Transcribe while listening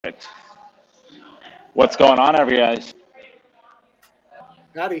Perfect. What's going on, guys?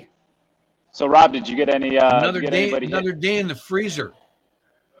 Howdy. So, Rob, did you get any? Another did you get day, anybody another hit? day in the freezer.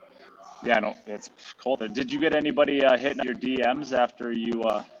 Yeah, no, it's cold. Did you get anybody hitting your DMs after you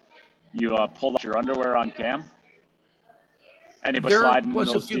pulled out your underwear on cam? Anybody There sliding in was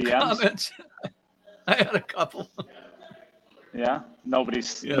a those few DMs? comments. I had a couple. Yeah, nobody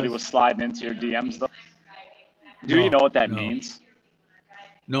Yes. was sliding into your DMs though. Do you No, know what that no. means?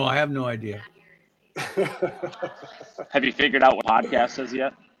 No, I have no idea. Have you figured out what podcast is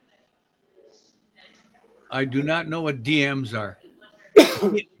yet? I do not know what DMs are.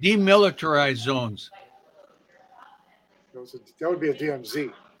 Demilitarized zones. That would be a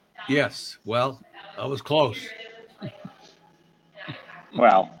DMZ. Yes. Well, I was close.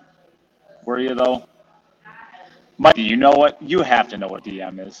 Well, were you though? Mikey, you know what? You have to know what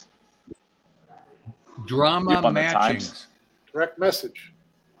DM is. Drama You're up on the matchings. times. Direct message.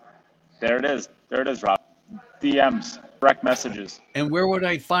 There it is. There it is, Rob. DMs, direct messages And where would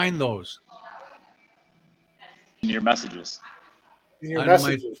I find those? in your messages. In your On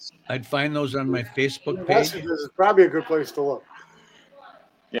messages. I'd find those on my Your Facebook page. messages is probably a good place to look.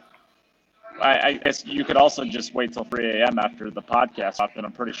 I guess you could also just wait till 3 a.m. after the podcast, and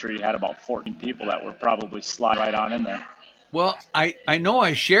I'm pretty sure you had about 14 people that would probably slide right on in there. Well, I know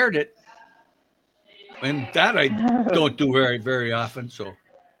I shared it, and that I don't do very, very often. So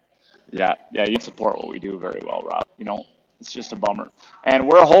Yeah, you support what we do very well, Rob. You know, it's just a bummer. And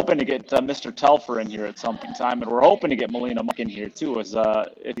we're hoping to get Mr. Telfer in here at some time, and we're hoping to get Melina Muck in here too, as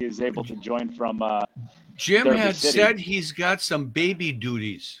if he's able to join from. Jim Derby had City. said he's got some baby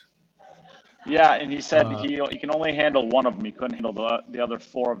duties. Yeah, and he said he can only handle one of them. He couldn't handle the other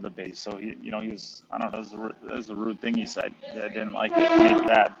 4 of the base. So he was, I don't know. That was a rude thing he said. I didn't like it. It made me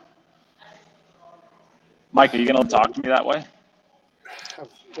bad. Mike, are you gonna talk to me that way?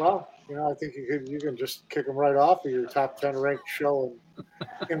 Well, I think you can just kick them right off of your top 10 ranked show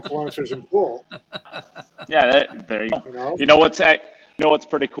and influencers in pool. Yeah, there you go. You know what's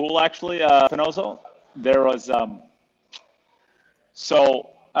pretty cool actually, Pinozo? There was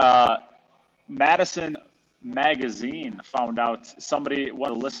Madison Magazine found out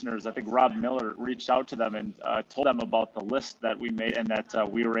one of the listeners, I think Rob Miller, reached out to them and told them about the list that we made, and that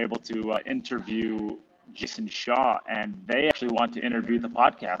we were able to interview Jason Shaw, and they actually want to interview the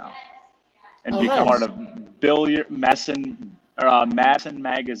podcast now and become part of Madison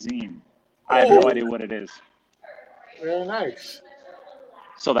Magazine. I have no idea what it is. Very nice.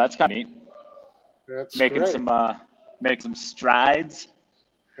 So that's kind of neat. That's making great. Make some strides.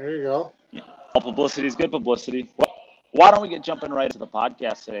 There you go. All publicity is good publicity. Well, why don't we get jumping right into the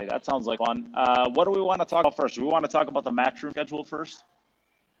podcast today? That sounds like fun. What do we want to talk about first? Do we want to talk about the Matchroom schedule first?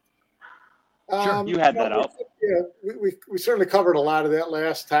 Sure. You had that up. Yeah, we certainly covered a lot of that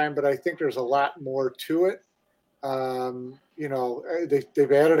last time, but I think there's a lot more to it.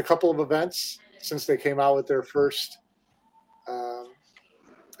 They've added a couple of events since they came out with their first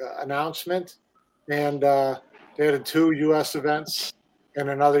announcement, and they added 2 U.S. events and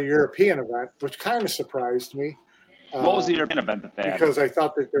another European event, which kind of surprised me. What was the European event that they added? Because I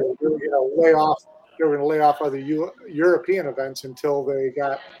thought that they were really going to lay off. They were going to lay off other European events until they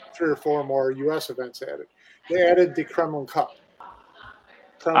got 3 or 4 more U.S. events added. They added the Kremlin Cup.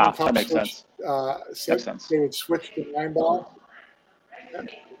 Kremlin Cup that makes sense. Makes sense. They would switch to 9-ball.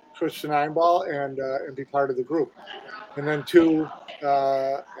 Switch to 9-ball and be part of the group. And then 2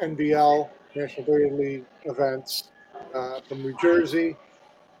 NBL, National Billiard League events from New Jersey.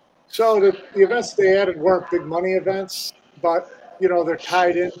 So the events they added weren't big money events, but they're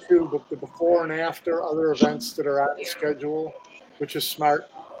tied into the before and after other events that are on the schedule, which is smart.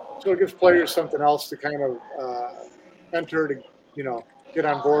 So it gives players something else to kind of enter to get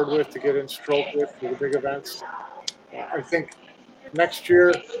on board with, to get in stroke with for the big events. I think next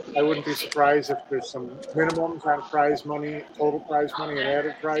year, I wouldn't be surprised if there's some minimums on prize money, total prize money, and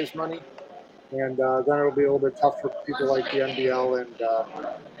added prize money. And then it'll be a little bit tough for people like the NBL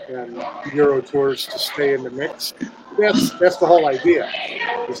and Euro Tours to stay in the mix. That's the whole idea,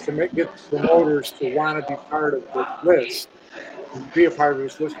 is to get promoters to want to be part of the list. And be a part of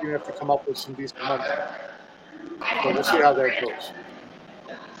this list, you have to come up with some decent money. So we'll see how that goes.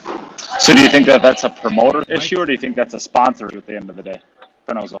 So do you think that that's a promoter issue, or do you think that's a sponsor at the end of the day?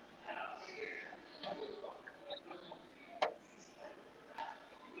 Pinozo.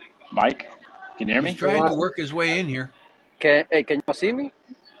 Mike, can you hear me? He's trying to work his way in here. Can you see me?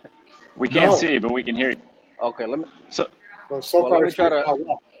 We can't see you, but we can hear you. Okay, let me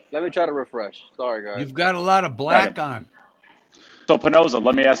try to refresh. Sorry, guys. You've got a lot of black on. So Pinozo,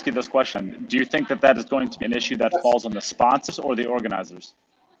 let me ask you this question: do you think that is going to be an issue that falls on the sponsors or the organizers?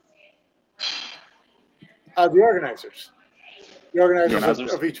 The organizers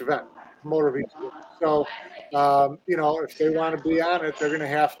of each event, promoter of each event. So, if they want to be on it, they're going to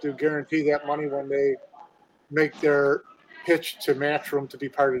have to guarantee that money when they make their pitch to Matchroom to be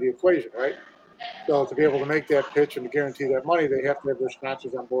part of the equation, right? So to be able to make that pitch and to guarantee that money, they have to have their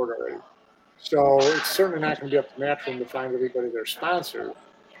sponsors on board already. So it's certainly not going to be up to Matchroom to find everybody their sponsors.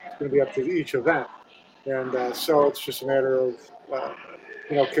 It's going to be up to each event. And so it's just a matter of,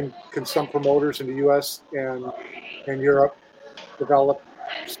 can some promoters in the U.S. and Europe develop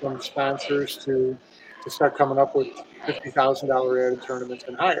some sponsors to start coming up with $50,000 added tournaments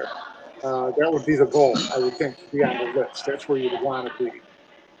and higher? That would be the goal, I would think, to be on the list. That's where you'd want to be,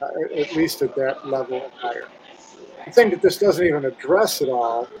 at least at that level and higher. The thing that this doesn't even address at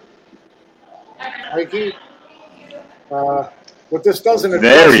all, Mikey, what this doesn't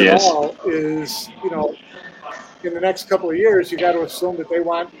address at all is, in the next couple of years, you got to assume that they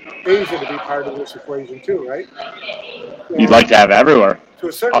want Asia to be part of this equation too, right? So, you'd like to have everywhere. To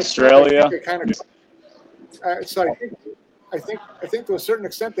a certain Australia. extent, I think to a certain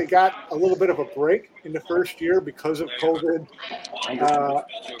extent they got a little bit of a break in the first year because of COVID,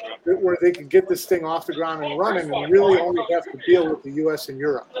 where they could get this thing off the ground and running and really only have to deal with the U.S. and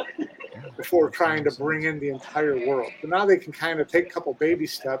Europe before trying to bring in the entire world. But now they can kind of take a couple baby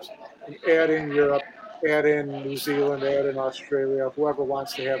steps and add in Europe, add in New Zealand, add in Australia, whoever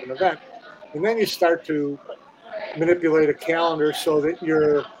wants to have an event. And then you start to manipulate a calendar so that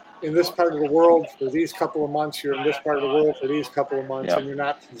you're in this part of the world for these couple of months, you're in this part of the world for these couple of months, and you're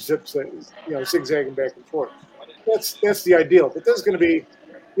not zigzagging back and forth. That's the ideal. But this is going to be,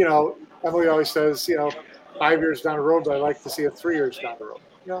 Emily always says, 5 years down the road, but I like to see it 3 years down the road.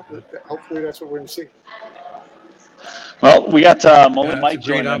 Hopefully that's what we're going to see. Well, we got Mike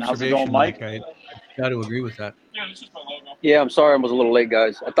joining in. How's it going, Mike? I got to agree with that. Yeah, I'm sorry I was a little late,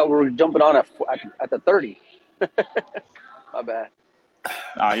 guys. I thought we were jumping on at the 30. My bad.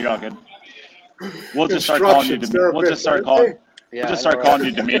 You're all good. We'll just start calling you. We'll just start calling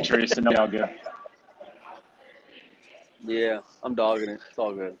you Demetrius, and all good. Yeah, I'm dogging it. It's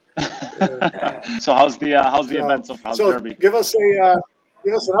all good. So how's the event so far? How's Derby? Give us an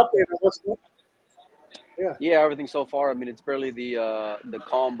update on what's going on. Yeah, everything so far. I mean, it's barely the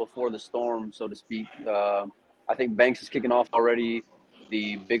calm before the storm, so to speak. I think Banks is kicking off already.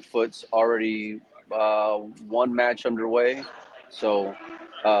 The Bigfoot's already one match underway. So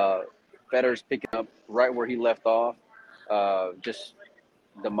Federer's picking up right where he left off. Just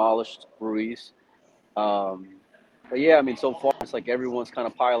demolished Ruiz. But yeah, I mean, so far it's like everyone's kind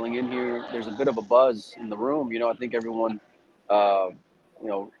of piling in here. There's a bit of a buzz in the room. I think everyone,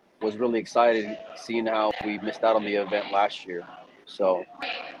 was really excited seeing how we missed out on the event last year. So,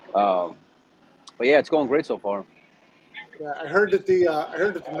 but yeah, it's going great so far. Yeah, I heard that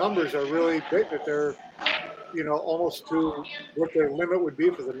the numbers are really big. That they're, almost to what their limit would be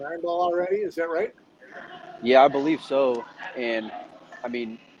for the 9-ball already. Is that right? Yeah, I believe so. And I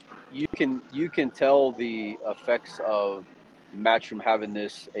mean, you can tell the effects of Matchroom having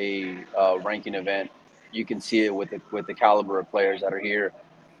this a ranking event. You can see it with the caliber of players that are here.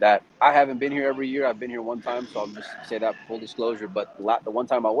 That I haven't been here every year. I've been here one time, so I'll just say that full disclosure. But the one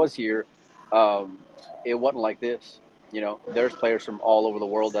time I was here, it wasn't like this. There's players from all over the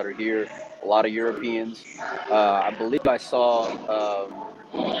world that are here. A lot of Europeans. I believe I saw.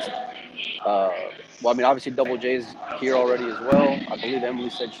 Obviously Double J's here already as well. I believe Emily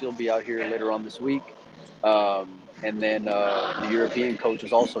said she'll be out here later on this week. And then the European coach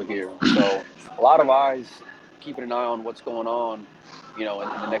is also here. So a lot of eyes keeping an eye on what's going on, in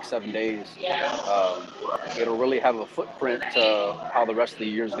the next 7 days. It'll really have a footprint to how the rest of the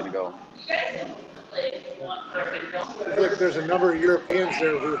year is going to go. I feel like there's a number of Europeans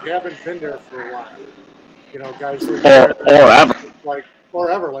there who haven't been there for a while. Guys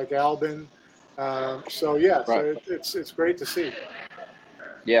like Albin. So it's great to see.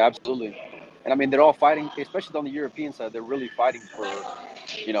 Yeah, absolutely. And I mean, they're all fighting, especially on the European side. They're really fighting for,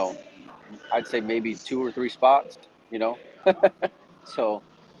 I'd say maybe 2 or 3 spots. So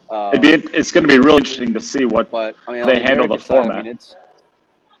it's going to be really interesting to see what they handle the format.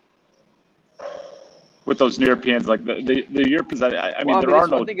 With those Europeans, like the Europeans, I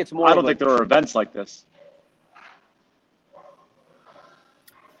don't think there are events like this.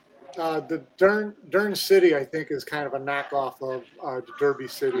 The Dern City, I think, is kind of a knockoff of the Derby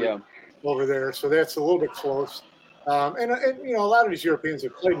City over there, so that's a little bit close. And a lot of these Europeans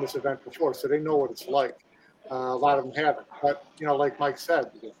have played in this event before, so they know what it's like. A lot of them haven't, but like Mike said,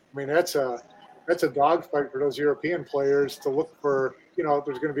 I mean that's a dogfight for those European players to look for.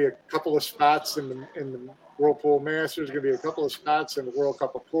 There's going to be a couple of spots in the Whirlpool Masters. There's going to be a couple of spots in the World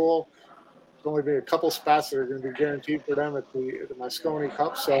Cup of Pool. only be a couple spots that are going to be guaranteed for them at the Mosconi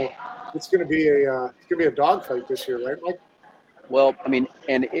Cup. So it's going to be a dogfight this year, right, Mike? Well, I mean,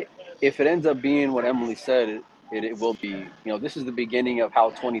 if it ends up being what Emily said, it will be. This is the beginning of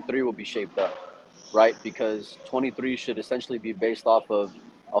how 23 will be shaped up, right? Because 23 should essentially be based off of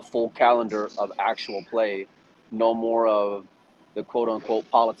a full calendar of actual play, no more of the quote unquote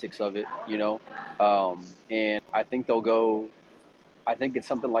politics of it, And I think they'll go. I think it's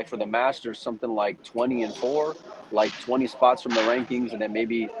something like for the Masters, something like 20-4, like 20 spots from the rankings, and then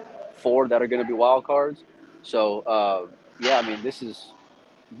maybe 4 that are going to be wild cards. So yeah, I mean, this is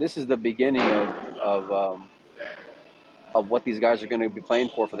the beginning of what these guys are going to be playing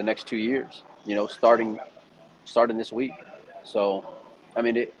for the next 2 years. Starting this week. So, I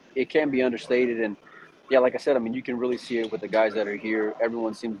mean, it can be understated, and yeah, like I said, I mean, you can really see it with the guys that are here.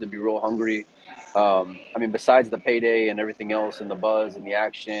 Everyone seems to be real hungry. I mean, besides the payday and everything else, and the buzz and the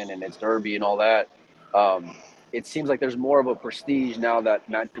action, and it's Derby and all that, it seems like there's more of a prestige now that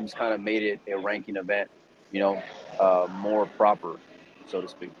Matchroom's kind of made it a ranking event, more proper, so to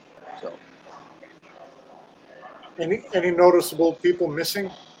speak. So, any noticeable people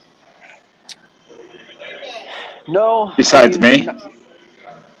missing? No. Besides me.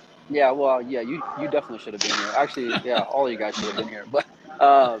 Yeah, well, yeah, you definitely should have been here. Actually, yeah, all of you guys should have been here. But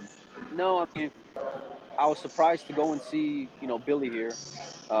no, I mean, I was surprised to go and see, Billy here.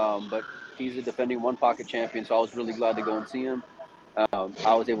 But he's a defending one pocket champion, so I was really glad to go and see him.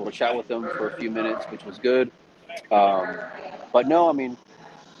 I was able to chat with him for a few minutes, which was good. But no, I mean,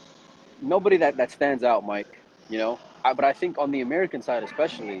 nobody that stands out, Mike. But I think on the American side,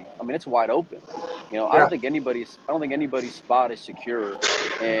 especially, I mean, it's wide open. Yeah. I don't think anybody's spot is secure,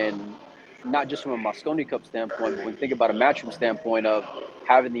 and not just from a Mosconi Cup standpoint, but when you think about a Matchroom standpoint of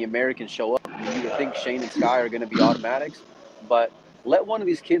having the Americans show up, I mean, you would think Shane and Sky are going to be automatics, but let one of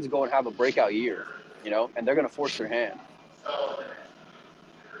these kids go and have a breakout year, and they're going to force their hand.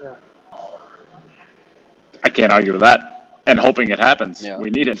 Yeah. I can't argue with that. And hoping it happens. Yeah. We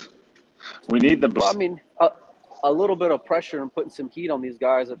need it. We need the boost. Well, I mean, a little bit of pressure and putting some heat on these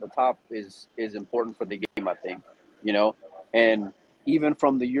guys at the top is important for the game, I think, and even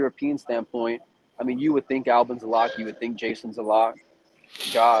from the European standpoint, I mean, you would think Albin's a lock, you would think Jason's a lock,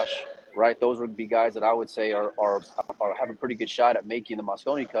 Josh, right? Those would be guys that I would say are have a pretty good shot at making the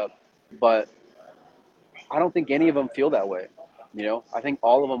Mosconi Cup, but I don't think any of them feel that way. I think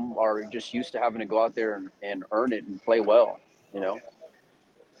all of them are just used to having to go out there and earn it and play well, Yeah.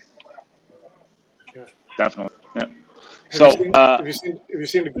 Definitely. Yeah. Have you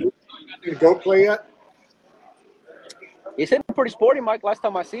seen the goat play yet? He's hitting pretty sporty, Mike. Last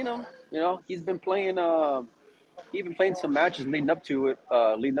time I seen him, he's been playing. He's been playing some matches leading up to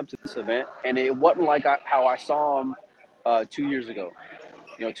this event, and it wasn't like how I saw him 2 years ago.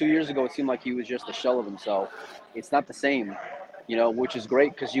 2 years ago it seemed like he was just a shell of himself. It's not the same, which is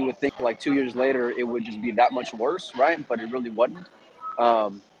great because you would think like 2 years later it would just be that much worse, right? But it really wasn't.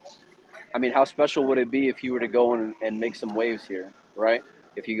 I mean, how special would it be if he were to go and make some waves here, right?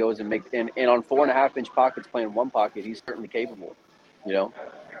 If he goes and and on 4.5-inch pockets playing one pocket, he's certainly capable,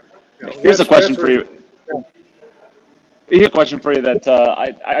 Here's a question for you. Here's a question for you that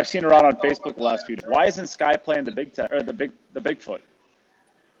I've seen around on Facebook the last few days. Why isn't Sky playing the Bigfoot?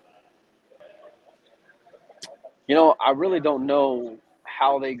 I really don't know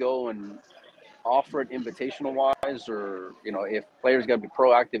how they go and offer it invitational wise, or if players got to be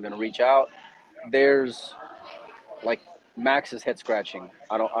proactive and reach out. There's like Max's head scratching.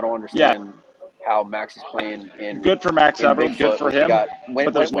 I don't understand how Max is playing in. Good for Max Everett. Good for him.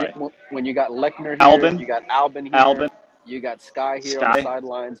 When you got Lechner here, Albin. you got Albin here, you got Sky here on the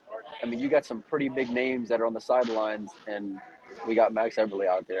sidelines. I mean, you got some pretty big names that are on the sidelines, and we got Max Everly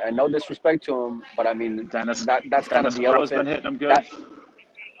out there. And no disrespect to him, but I mean, that's kind of the elephant. Been hitting him good.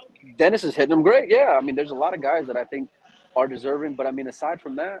 Dennis is hitting him great. Yeah, I mean, there's a lot of guys that I think are deserving, but I mean, aside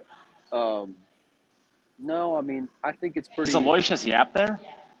from that, no, I mean, I think it's pretty. Is Aloysius Yap there?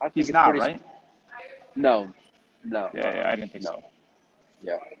 I think He's it's not, pretty, right? No. Yeah, I didn't think so.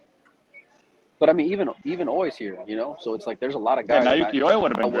 Yeah. But I mean, even Oi's here, so it's like there's a lot of guys. Yeah, Naoki Oi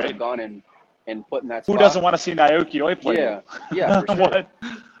would have been great. Gone and put in that Who spot. doesn't want to see Naoki Oi play? Yeah, for sure. What?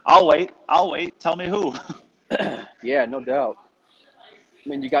 I'll wait. Tell me who. Yeah, no doubt. I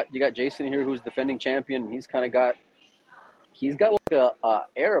mean, you got Jason here, who's defending champion. He's got like a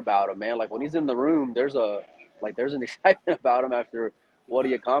air about him, man. Like when he's in the room, there's an excitement about him after what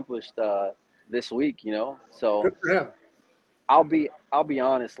he accomplished this week, So Good for him. I'll be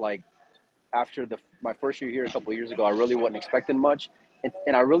honest. Like after my first year here a couple of years ago, I really wasn't expecting much,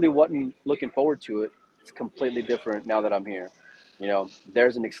 and I really wasn't looking forward to it. It's completely different now that I'm here. You know,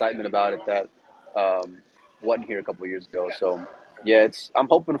 there's an excitement about it that wasn't here a couple of years ago. So, yeah, I'm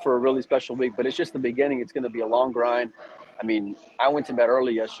hoping for a really special week, but it's just the beginning. It's going to be a long grind. I mean, I went to bed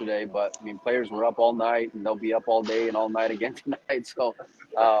early yesterday, but I mean, players were up all night, and they'll be up all day and all night again tonight. So,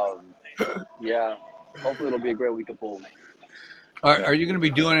 yeah, hopefully it'll be a great week of pool. Are you going to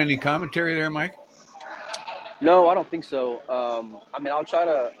be doing any commentary there, Mike? No, I don't think so. I mean, I'll try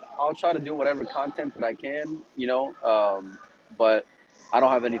to do whatever content that I can, you know, but I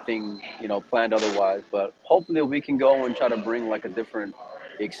don't have anything, you know, planned otherwise. But hopefully we can go and try to bring like a different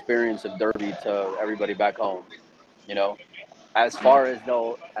experience of Derby to everybody back home, you know, as far as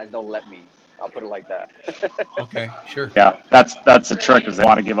they'll let me. I'll put it like that. Okay, sure. Yeah, that's the trick, is they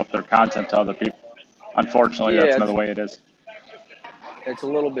want to give up their content to other people. Unfortunately, Yeah, that's another way it is. It's a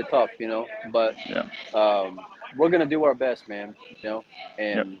little bit tough, you know, but Yeah. we're gonna do our best, man. You know,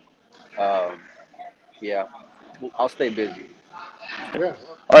 and yeah, I'll stay busy. Yeah.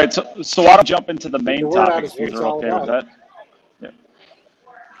 All right, so why don't we jump into the main Word out topics? is what If it's you're all okay with about. that. Yeah.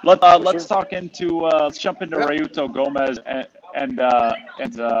 Let's Sure. talk into let's jump into Rayuto Gomez and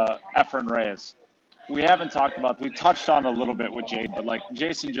Efren Reyes. We haven't talked about. We touched on a little bit with Jade, but like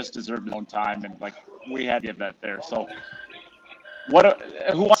Jason just deserved his own time, and like we had to give that there. So,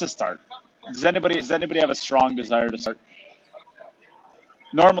 who wants to start? Does anybody have a strong desire to start?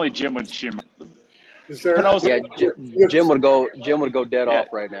 Normally, Jim would. Is there? Yeah, Jim would go dead off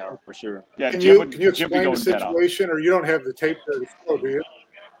right now for sure. Yeah, Can Jim you would explain the be going dead off. situation, or you don't have the tape there to show, do you?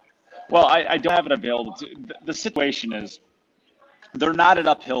 Well, I don't have it available. The situation is they're not at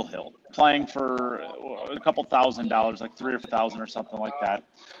Uphill Hill, playing for a couple $1,000, like $3,000 or $4,000 or something like that.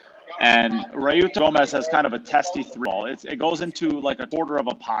 And Rayuto Gomez has kind of a testy 3-ball. It goes into like a quarter of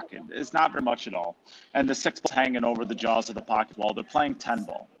a pocket. It's not very much at all. And the 6-ball's hanging over the jaws of the pocket while they're playing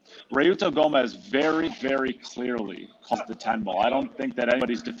 10-ball. Rayuto Gomez very, very clearly calls the 10-ball. I don't think that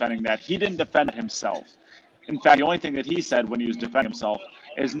anybody's defending that. He didn't defend it himself. In fact, the only thing that he said when he was defending himself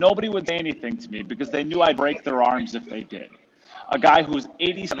is nobody would say anything to me because they knew I'd break their arms if they did. A guy who's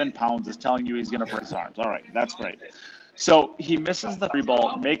 87 pounds is telling you he's going to break his arms. All right, that's great. So he misses the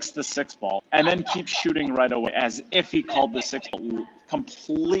 3-ball, makes the 6-ball, and then keeps shooting right away as if he called the 6-ball.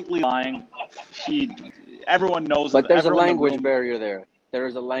 Completely lying. Everyone knows. But there's a language barrier there.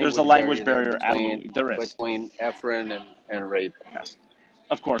 There's a language barrier. Absolutely, there is. Between Efren and Ray. Yes.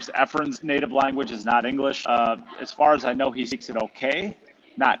 Of course, Efren's native language is not English. As far as I know, he speaks it okay.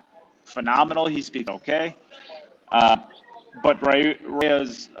 Not phenomenal. He speaks okay. But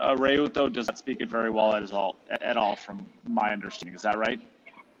Rayuto does not speak it very well at all, from my understanding. Is that right?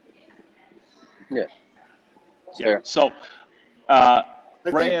 Yeah. Yeah. So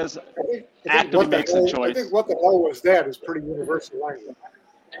Reyes actively makes a choice. I think what the hell was that is pretty universal language.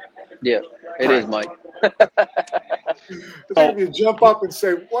 Yeah, it is, Mike. If you jump up and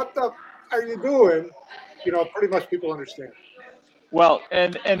say, "What the are you doing?" You know, pretty much people understand. Well,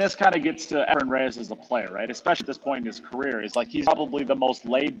 and this kind of gets to Efren Reyes as a player, right? Especially at this point in his career. It's like he's probably the most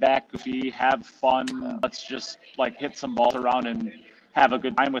laid back, goofy, have fun, let's just like hit some balls around and have a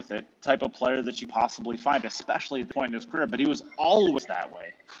good time with it type of player that you possibly find, especially at the point in his career. But he was always that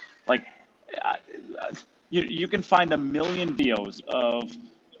way. Like, you can find a million videos of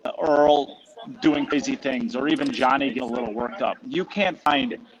Earl doing crazy things, or even Johnny getting a little worked up. You can't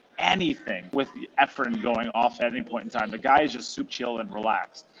find anything with Efren going off at any point in time. The guy is just super chill and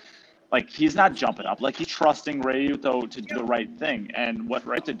relaxed. Like, he's not jumping up. Like, he's trusting Rayuto to do the right thing. And what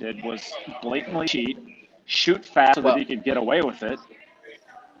Rayuto did was blatantly cheat, shoot fast so that he could get away with it.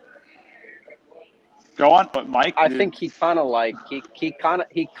 Go on, but Mike. I think he kind of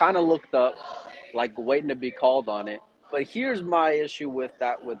looked up, like waiting to be called on it. But here's my issue with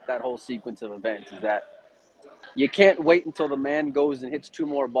that whole sequence of events is that you can't wait until the man goes and hits 2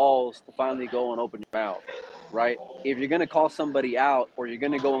 more balls to finally go and open your mouth, right? If you're going to call somebody out, or you're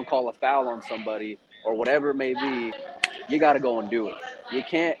going to go and call a foul on somebody, or whatever it may be, you got to go and do it.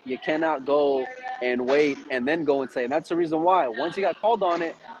 You cannot go and wait and then go and say, and that's the reason why. Once he got called on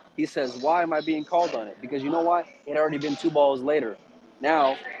it, he says, why am I being called on it? Because you know what? It had already been 2 balls later.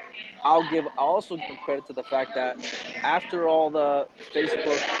 Now, I'll also give credit to the fact that after all the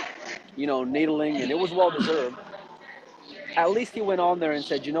Facebook, needling, and it was well deserved, at least he went on there and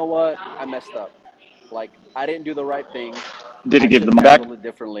said, you know what? I messed up. Like, I didn't do the right thing. Did he give the money back?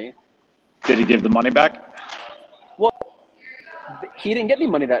 Differently. Did he give the money back? Well, he didn't get any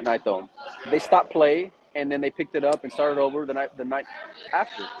money that night, though. They stopped play, and then they picked it up and started over the night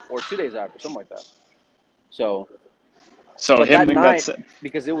after, or 2 days after, something like that. So him that night,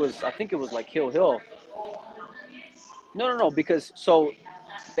 because I think it was like Hill. No, because so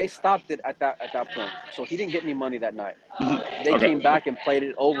they stopped it at that point. So he didn't get any money that night. They Okay. came back and played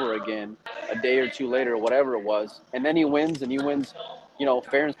it over again a day or two later, or whatever it was, and then he wins,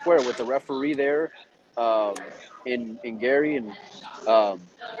 fair and square with the referee there, in Gary, and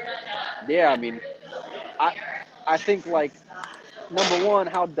yeah, I mean, I think, like, number one,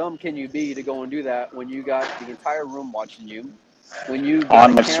 how dumb can you be to go and do that when you got the entire room watching you? When you got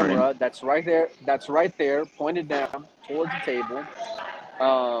On a the camera stream. that's right there, pointed down towards the table.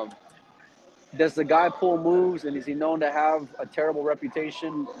 Does the guy pull moves, and is he known to have a terrible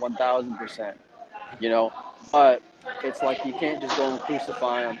reputation? 1,000%. But it's like you can't just go and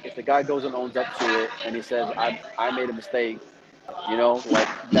crucify him. If the guy goes and owns up to it and he says, I made a mistake, like,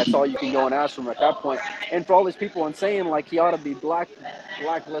 that's all you can go and ask from at that point. And for all these people and saying, like, he ought to be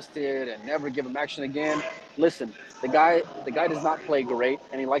blacklisted and never give him action again. Listen, the guy does not play great,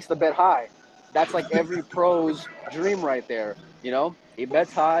 and he likes to bet high. That's like every pro's dream right there. He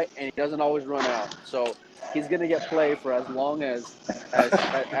bets high, and he doesn't always run out. So he's going to get play for as long as he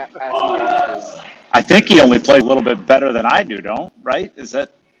wants to. I think he only played a little bit better than I do, right? Is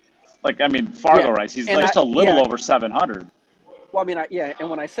that, like, I mean, Fargo, Yeah. right? He's And just a little over 700. Well, I mean, and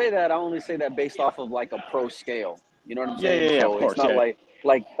when I say that, I only say that based off of, like, a pro scale. You know what I'm saying? Yeah, So of course. It's not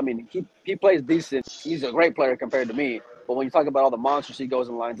like I mean, he plays decent. He's a great player compared to me. But when you talk about all the monsters he goes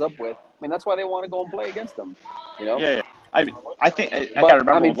and lines up with, I mean, that's why they want to go and play against him. Yeah. I mean, I think I gotta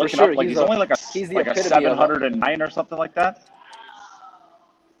remember, I mean, for looking sure, up, like, he's only like he's the a epitome 709 or something like that.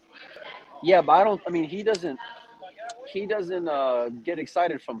 Yeah, but he doesn't get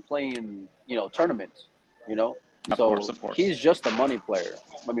excited from playing, tournaments, Of So course. he's just a money player.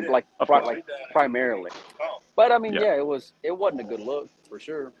 I mean, like primarily. But I mean, it wasn't a good look for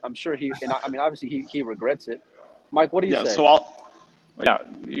sure. I'm sure obviously he regrets it. Mike, what do you say? So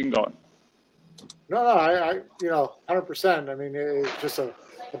you can go. No, I 100%. I mean, it's just a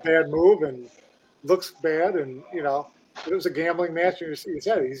bad move and looks bad, and it was a gambling match. And you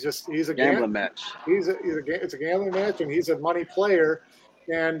said he's a gambling match. It's a gambling match, and he's a money player,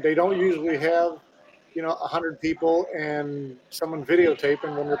 and they don't usually have 100 people and someone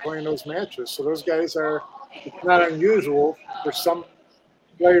videotaping when they're playing those matches. So those guys it's not unusual for some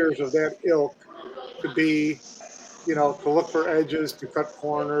players of that ilk to be, to look for edges, to cut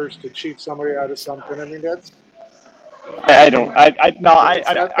corners, to cheat somebody out of something. I mean, that's. I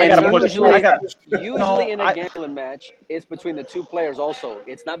gotta push. Usually in a gambling match, it's between the two players also.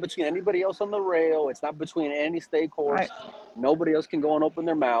 It's not between anybody else on the rail. It's not between any stake horse. Nobody else can go and open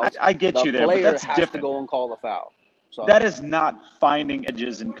their mouths. I get you there, but that's different. The player has to go and call the foul. So that is not finding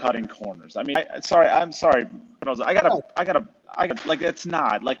edges and cutting corners. I mean, I'm sorry. I gotta, like, it's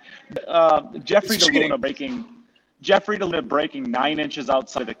not. Like, Jeffrey DeLuna breaking 9 inches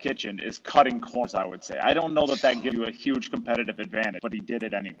outside of the kitchen is cutting corners, I would say. I don't know that gives you a huge competitive advantage, but he did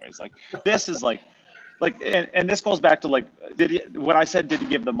it anyways. Like, this is and this goes back to, like, when I said, did he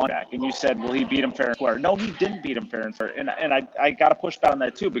give the money back? And you said, well, he beat him fair and square. No, he didn't beat him fair and square. And I got to push back on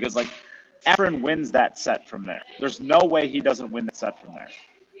that too, because, like, Efren wins that set from there. There's no way he doesn't win the set from there.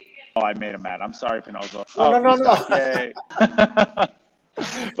 Oh, I made him mad. I'm sorry, Pinozo. No. Yay.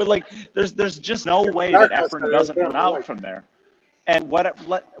 But, like, there's just no way that Efren doesn't run out from there. And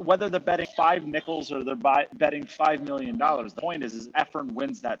whether they're betting 5 nickels or they're betting $5 million, the point is Efren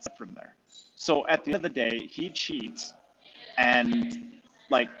wins that set from there. So at the end of the day, he cheats, and,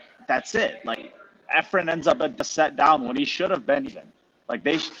 like, that's it. Like, Efren ends up a set down when he should have been even. Like,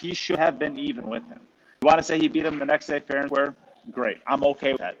 he should have been even with him. You want to say he beat him the next day fair and square? Great, I'm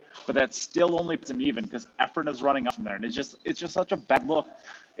okay with that. But that still only puts him even because Efren is running up from there, and it's just such a bad look.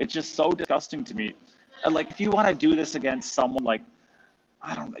 It's just so disgusting to me. And, like, if you want to do this against someone like,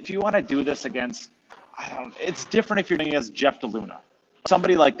 I don't know, if you want to do this against, it's different if you're doing it against Jeff DeLuna,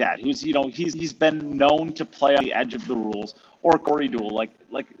 somebody like that who's he's been known to play on the edge of the rules, or Corey Deuel, like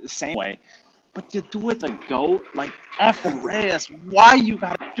the same way. But to do it to GOAT, like Efren Reyes, why you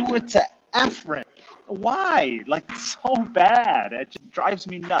gotta do it to Efren? Why? Like, it's so bad. It just drives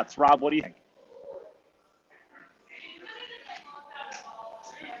me nuts. Rob, what do you think?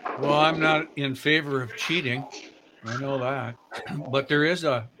 Well, I'm not in favor of cheating. I know that. But there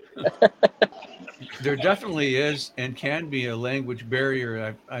definitely is and can be a language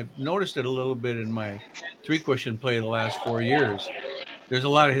barrier. I've noticed it a little bit in my 3-cushion play the last 4 years. There's a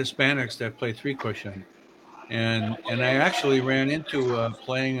lot of Hispanics that play 3-cushion. And I actually ran into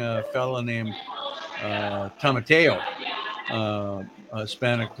playing a fella named Tamateo, a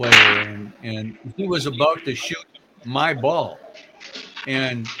Hispanic player, and he was about to shoot my ball.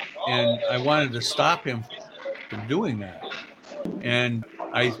 And I wanted to stop him from doing that. And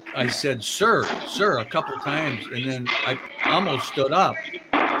I said, sir, a couple of times. And then I almost stood up.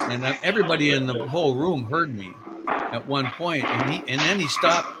 and everybody in the whole room heard me at one point, and then he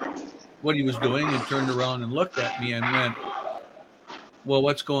stopped what he was doing and turned around and looked at me and went, "Well,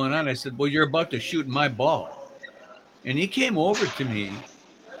 what's going on?" I said, "Well, you're about to shoot my ball." And he came over to me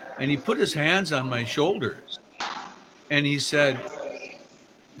and he put his hands on my shoulders and he said,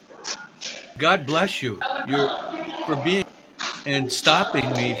 "God bless you. You're for being and stopping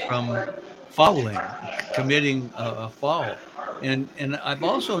me from fouling, committing a foul." And I've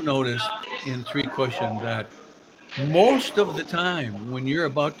also noticed in three cushion that most of the time when you're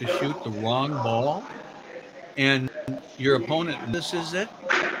about to shoot the wrong ball and your opponent notices it,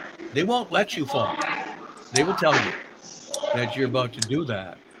 they won't let you fall. They will tell you that you're about to do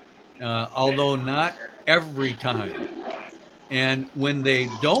that, although not every time. And when they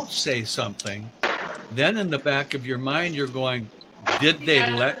don't say something, then in the back of your mind, you're going, did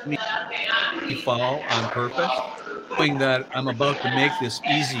they let me fall on purpose? Knowing that I'm about to make this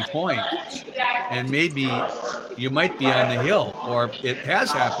easy point, and maybe you might be on the hill, or it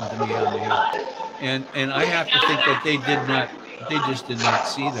has happened to me on the hill. And I have to think that they just did not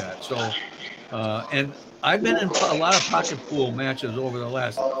see that. So, and I've been in a lot of pocket pool matches over the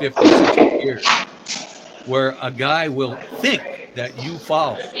last 50, 60 years where a guy will think that you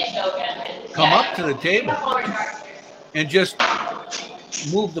foul, come up to the table and just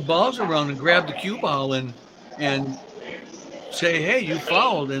move the balls around and grab the cue ball and say, "Hey, you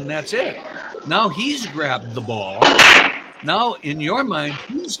fouled," and that's it. Now he's grabbed the ball. Now in your mind,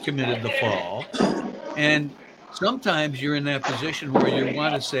 he's committed the foul. And sometimes you're in that position where you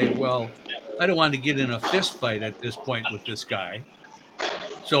want to say, well, I don't want to get in a fist fight at this point with this guy,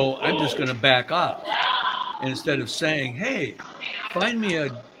 so I'm just going to back off. Instead of saying, hey, find me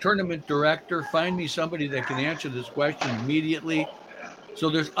a tournament director, find me somebody that can answer this question immediately. So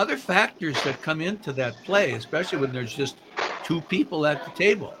there's other factors that come into that play, especially when there's just two people at the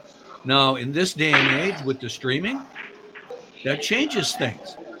table. Now, in this day and age with the streaming, that changes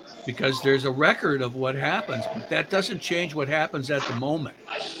things because there's a record of what happens, but that doesn't change what happens at the moment.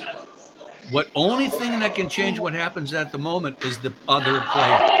 What only thing that can change what happens at the moment is the other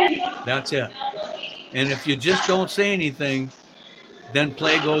player. That's it. And if you just don't say anything, then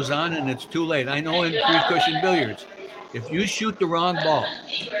play goes on and it's too late. I know in three-cushion billiards, if you shoot the wrong ball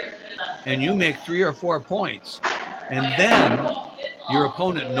and you make 3 or 4 points, and then your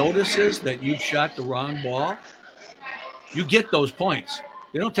opponent notices that you've shot the wrong ball, you get those points.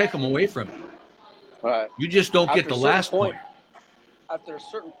 They don't take them away from you. Right. You just don't get the last point. After a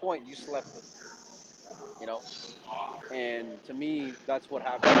certain point, you slept them, you know? And to me, that's what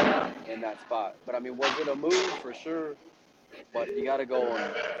happened in that spot. But, I mean, was it a move? For sure. But you got to go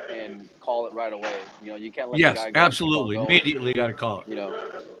and call it right away. You know, you can't let the guy go. Yes, absolutely. Immediately got to call it. You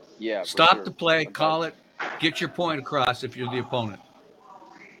know, yeah. Stop the play, call it, get your point across if you're the opponent.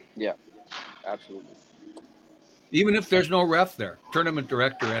 Yeah, absolutely. Even if there's no ref there, tournament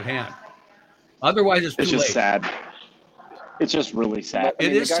director at hand. Otherwise, it's too late. It's just sad. It's just really sad.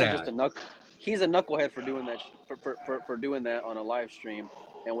 It is sad. He's a knucklehead for doing that. For doing that on a live stream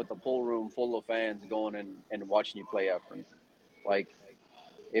and with the pool room full of fans going and watching you play after him. Like,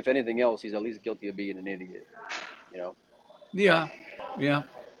 if anything else, he's at least guilty of being an idiot. You know. Yeah.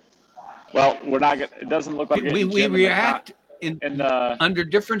 Well, we're not. It doesn't look like we react under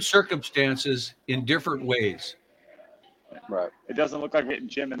different circumstances in different ways. Right. It doesn't look like getting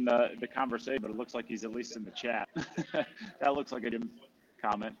Jim in the conversation, but it looks like he's at least in the chat. That looks like a Jim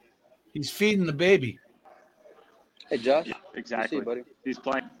comment. He's feeding the baby. Hey, Josh. Yeah, exactly. See, buddy. He's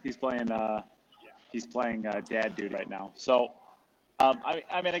playing dad dude right now. So,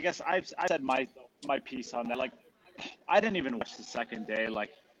 I mean, I guess I said my piece on that. Like, I didn't even watch the second day.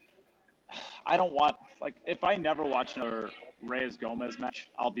 Like, I don't want, like, if I never watch another Reyes Gomez match,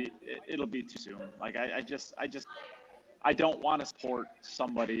 it'll be too soon. Like, I don't want to support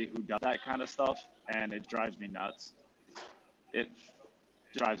somebody who does that kind of stuff, and it drives me nuts. It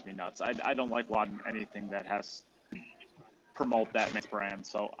drives me nuts. I don't like watching anything that has promote that brand.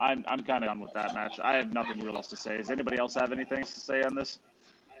 So I'm kind of done with that match. I have nothing real else to say. Does anybody else have anything to say on this?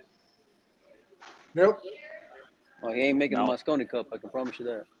 Nope. Well, he ain't making the Mosconi Cup. I can promise you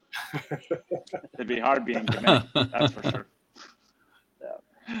that. It'd be hard being Dominican, that's for sure.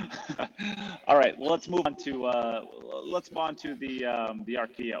 Yeah. All right. Well, let's move on to the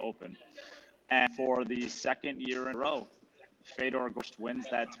Archaea Open, and for the second year in a row, Fedor Gorst wins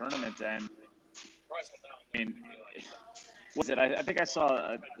that tournament. And I mean, what is it? I think I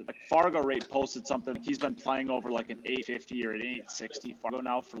saw Fargo Rate posted something. He's been playing over like an 850 or an 860 Fargo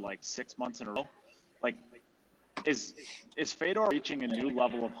now for like 6 months in a row. Like, is Fedor reaching a new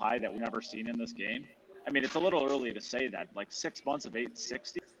level of high that we've never seen in this game? I mean, it's a little early to say that. Like 6 months of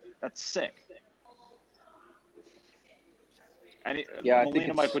 860. That's sick. Yeah,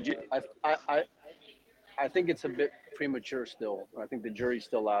 Molina, Mike, would you? I think it's a bit premature still. I think the jury's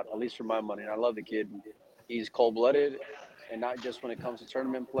still out, at least for my money. And I love the kid. He's cold-blooded, and not just when it comes to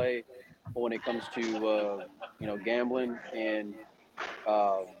tournament play, but when it comes to gambling. And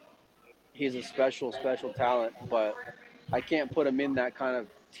he's a special talent. But I can't put him in that kind of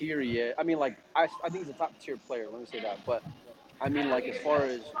tier yet. I mean, like I think he's a top-tier player. Let me say that. But I mean, like as far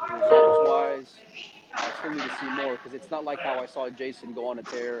as results-wise, I still need to see more because it's not like how I saw Jason go on a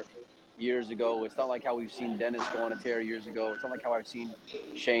tear years ago. It's not like how we've seen Dennis go on a tear years ago. It's not like how I've seen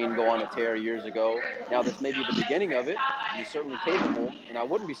Shane go on a tear years ago. Now, this may be the beginning of it. He's certainly capable, and I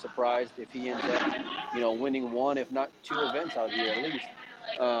wouldn't be surprised if he ends up, winning one, if not two events out here at least.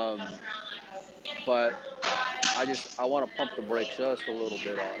 But I want to pump the brakes just a little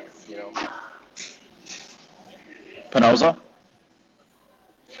bit on it, Penosa?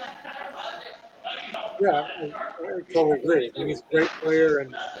 Yeah, I totally agree. I mean, he's a great player,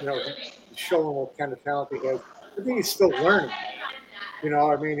 and he's showing what kind of talent he has. I think he's still learning.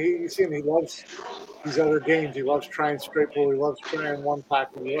 I mean, you see him. He loves these other games. He loves trying straight pull. He loves trying one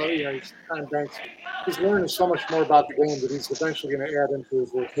pocket. He's trying banks. He's learning so much more about the game that he's eventually going to add into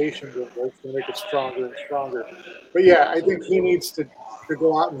his rotation game. It's going to make it stronger and stronger. But yeah, I think he needs to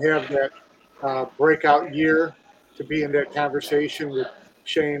go out and have that breakout year to be in that conversation with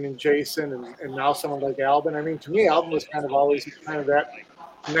Shane and Jason and now someone like Albin. I mean, to me, Albin was kind of always kind of that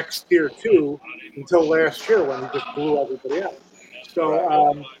next tier too until last year when he just blew everybody up. So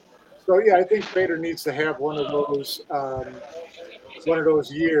yeah, I think Bader needs to have one of those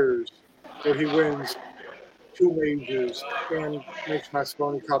years where he wins 2 majors and makes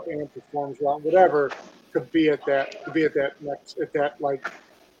Mosconi Cup and performs well, whatever, to be at that like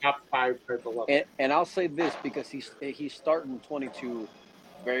top 5 type of level. And I'll say this because he's starting 22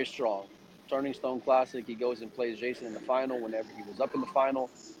 very strong. Turning Stone Classic, he goes and plays Jason in the final whenever he was up in the final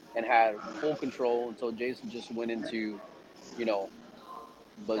and had full control until Jason just went into,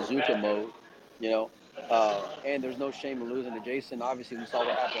 bazooka mode, and there's no shame in losing to Jason. Obviously, we saw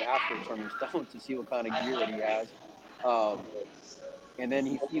what happened after Turning Stone to see what kind of gear that he has. And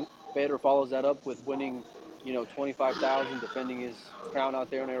then Bader follows that up with winning, 25,000, defending his crown out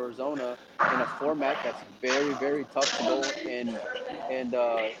there in Arizona in a format that's very, very tough to go and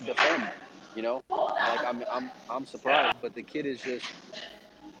defend. I'm surprised, but the kid is just.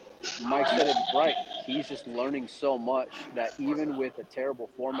 Mike said it right. He's just learning so much that even with a terrible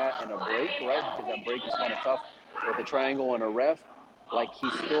format and a break, right? Because that break is kind of tough with a triangle and a ref. Like he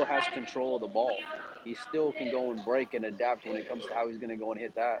still has control of the ball. He still can go and break and adapt when it comes to how he's going to go and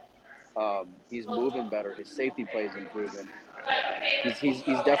hit that. He's moving better. His safety play is improving. He's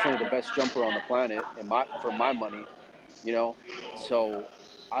definitely the best jumper on the planet, for my money. So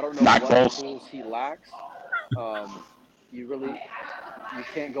I don't know what tools he lacks. You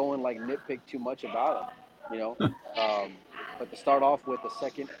can't go and nitpick too much about him, But to start off with a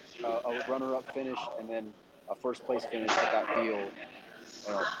second, a runner-up finish, and then a first-place finish at that field,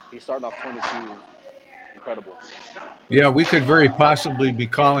 he's starting off 22. Incredible. Yeah, we could very possibly be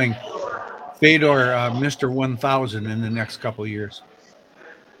calling Fedor Mr. 1000 in the next couple of years.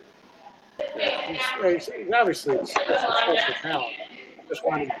 He's obviously a special talent. I just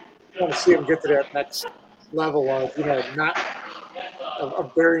want to see him get to that next level of, not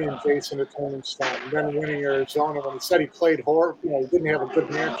of burying Jason at Turning Stone, and then winning Arizona. When he said he played horrible, he didn't have a good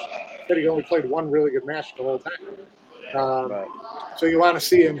match. He said he only played one really good match the whole time. So you want to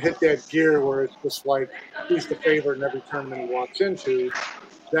see him hit that gear where it's just like he's the favorite in every tournament he walks into.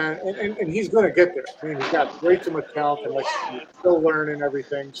 Then and he's going to get there. I mean, he's got way too much talent and he's still learning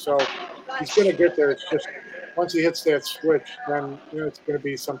everything. So he's going to get there. It's just once he hits that switch, then it's going to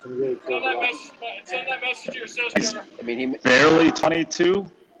be something really cool. Send that message to your sister. I mean, he barely 22,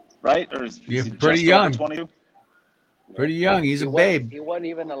 right? Or is he pretty young. 22? Pretty young. He's a babe. He wasn't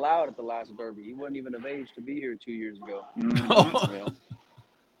even allowed at the last Derby. He wasn't even of age to be here 2 years ago. Mm-hmm.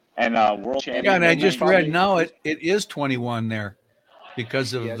 And world champion. Yeah, and I just read now it is 21 there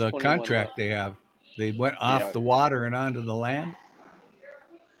because of the contract they have. They went off the water and onto the land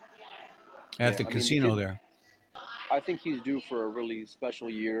at the casino there. I think he's due for a really special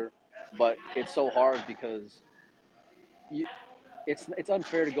year, but it's so hard because it's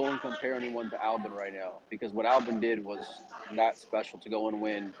unfair to go and compare anyone to Albin right now because what Albin did was not special to go and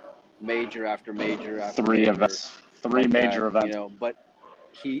win major after major after three major events.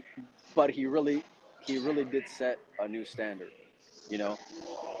 But he really did set a new standard,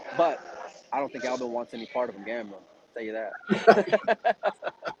 But I don't think Albin wants any part of him gambling. I'll tell you that.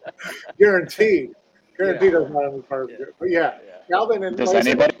 Guaranteed doesn't want any part of it. But Alvin and Does Melissa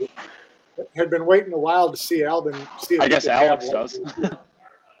anybody? had been waiting a while to see Alvin. See if I he guess could have Alex one. does.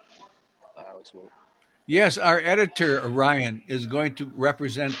 Alex will. Yes, our editor Ryan is going to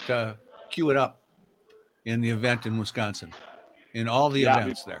represent Cue It Up in the event in Wisconsin, in all the Yeah,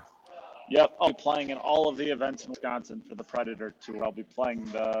 events there. Yep, I'll be playing in all of the events in Wisconsin for the Predator Tour. I'll be playing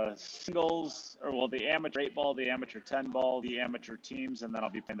the singles, the amateur 8-ball, the amateur 10-ball, the amateur teams, and then I'll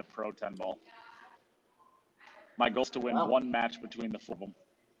be playing the pro 10-ball. My goal is to win one match between the four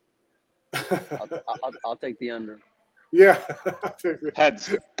of them. I'll take the under. Yeah.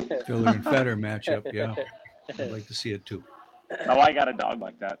 Heads. Filler and Fetter matchup, yeah. I'd like to see it too. No, I got a dog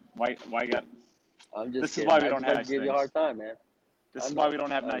like that. Why got? I'm just This kidding. is why we don't I have just nice give you a things. hard time, man. This is why we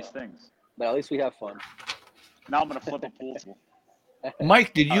don't have nice things. But at least we have fun. Now I'm gonna flip a pool table.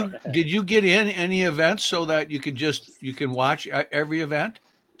 Mike, did you get in any events so that you can watch every event?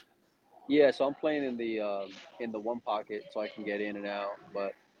 Yeah, so I'm playing in the one pocket so I can get in and out,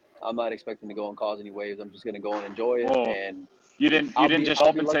 but I'm not expecting to go and cause any waves. I'm just gonna go and enjoy it. Whoa. And You didn't just I'll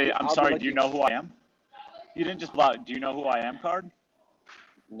open be and say, lucky- "I'm I'll be sorry. lucky. Do you know who I am?" You didn't just do you know who I am card?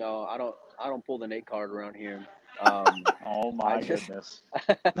 No, I don't pull the Nate card around here. Oh my goodness.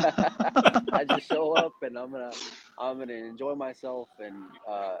 I just show up and I'm gonna enjoy myself and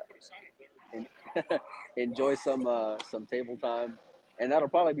enjoy some table time, and that'll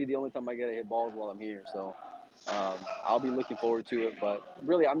probably be the only time I get to hit balls while I'm here. So I'll be looking forward to it. But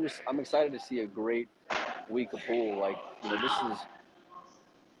really, I'm excited to see a great week of pool. Like, this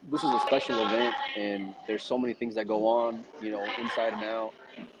is a special event, and there's so many things that go on, inside and out,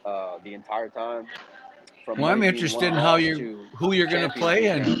 the entire time. Well, I'm interested in who you're going to play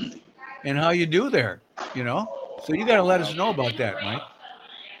and how you do there. So you got to let us know about that, Mike.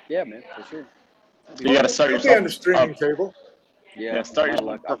 Yeah, man, for sure. You got to start You'll be yourself on the streaming table. Yeah, start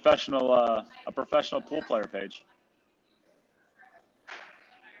your a professional pool player page.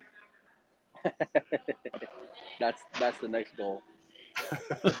 That's the next goal.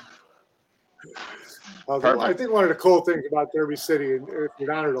 I think one of the cool things about Derby City, and if you're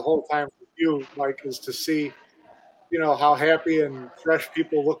down there the whole time with you, Mike, is to see, how happy and fresh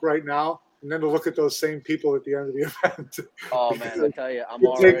people look right now, and then to look at those same people at the end of the event. Oh man, I tell you,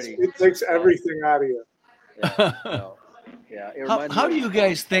 it takes everything out of you. Yeah. How do you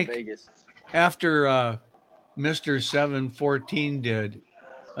guys think Vegas. after Mr. 714 did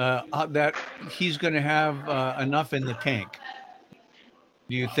that he's going to have enough in the tank?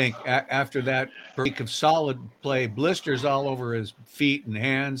 Do you think after that week of solid play, blisters all over his feet and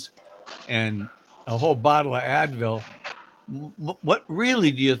hands, and a whole bottle of Advil, what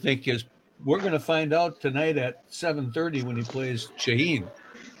really do you think is? We're going to find out tonight at 7:30 when he plays Shaheen.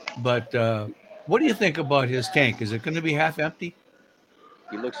 But what do you think about his tank? Is it going to be half empty?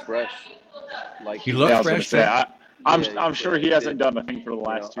 He looks fresh. Like he looks fresh. I'm sure he hasn't done a thing for the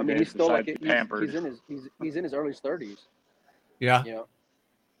last 2 days. He's still he's in his early 30s. Yeah.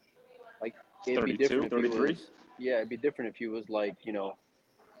 Like it'd 32, be different 33. It'd be different if he was like,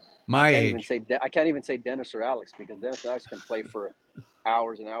 my age. I can't even say Dennis or Alex, because Dennis and Alex can play for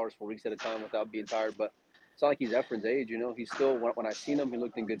hours and hours for weeks at a time without being tired. But it's not like he's Efren's age, He's still, when I seen him, he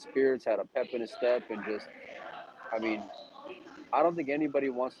looked in good spirits, had a pep in his step, and just, I don't think anybody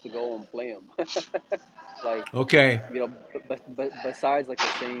wants to go and play him. Okay. But besides like the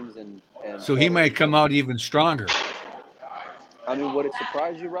Sames and so he might come out even stronger. Would it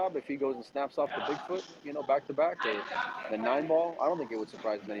surprise you, Rob, if he goes and snaps off the Bigfoot, back to back, or the 9-ball? I don't think it would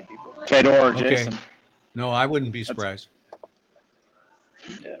surprise many people. Fedor or Jason. No, I wouldn't be surprised.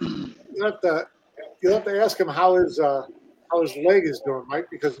 Yeah. You'll have to ask him how his leg is doing, Mike,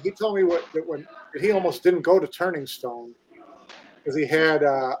 because he told me when he almost didn't go to Turning Stone because he had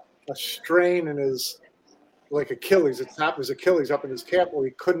a strain in his Achilles, the top of his Achilles up in his calf, where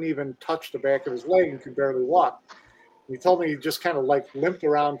he couldn't even touch the back of his leg and could barely walk. He told me he just kind of limped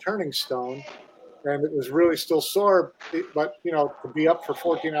around Turning Stone, and it was really still sore. But to be up for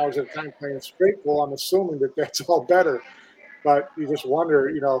 14 hours at a time playing straight pool, I'm assuming that's all better. But you just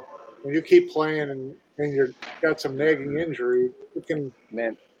wonder, when you keep playing and you've got some nagging injury, it can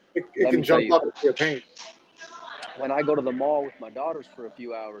jump up into your pain. When I go to the mall with my daughters for a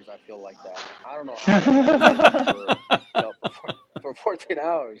few hours, I feel like that. I don't know how for 14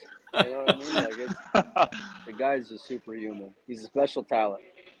 hours. You know what I mean? The guy's just superhuman. He's a special talent.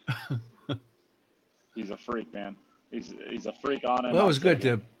 He's a freak, man. He's a freak on it. Well, it was good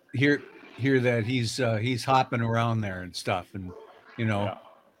to hear that he's hopping around there and stuff, and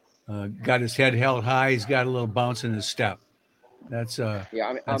got his head held high. He's got a little bounce in his step. That's I'm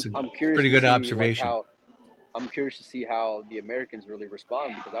curious. Pretty good observation. I'm curious to see how the Americans really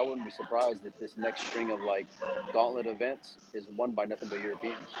respond, because I wouldn't be surprised if this next string of like gauntlet events is won by nothing but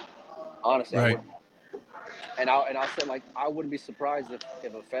Europeans. Honestly, Right. I wouldn't. And I'll say, like, I wouldn't be surprised if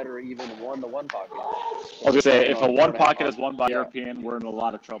a Federer even won the one pocket. I was gonna say, if a one pocket is won by Yeah. European, we're in a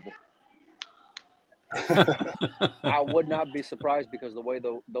lot of trouble. I would not be surprised, because the way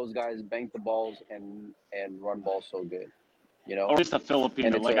those guys bank the balls and run balls so good, you know. Or just a Filipino.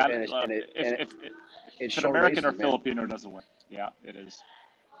 And it's Like, it's if an short American or races, man. Filipino doesn't win, yeah, it is.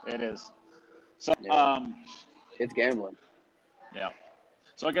 It is. So, Yeah. It's gambling. yeah.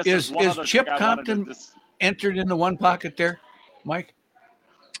 So I guess Is there's one other Chip thing I wanted to Compton entered in the one pocket there, Mike?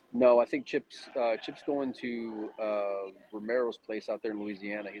 No, I think Chip's going to Romero's place out there in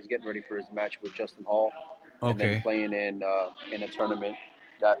Louisiana. He's getting ready for his match with Justin Hall, and then Okay. playing in a tournament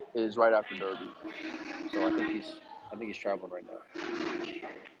that is right after Derby. So I think he's traveling right now.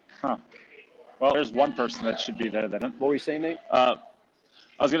 Huh. Well, there's one person that should be there then. What were you saying, Nate? I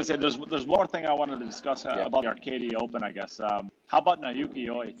was going to say there's one more thing I wanted to discuss Yeah. about the Arcadia Open, I guess. How about Naoki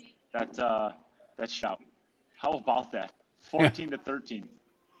Oi? That shout. How about that? 14-13.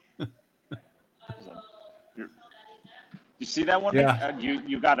 You see that one? Yeah.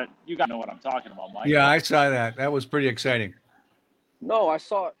 You got to know what I'm talking about, Mike. Yeah, I saw that. That was pretty exciting. No, I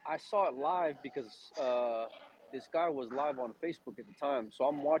saw it live because this guy was live on Facebook at the time. So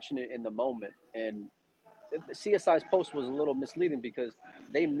I'm watching it in the moment, and the CSI's post was a little misleading because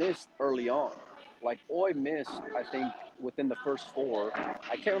they missed early on. Like, Oi missed, I think, within the first four.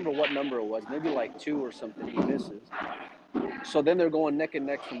 I can't remember what number it was, maybe like 2 or something he misses. So then they're going neck and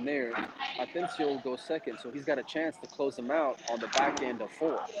neck from there. Atencio goes second, so he's got a chance to close him out on the back end of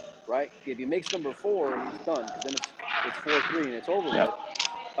 4, right? If he makes number 4, he's done, because then it's 4-3 and it's over with.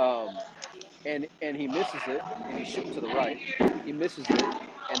 And he misses it, and he's shooting to the right. He misses it,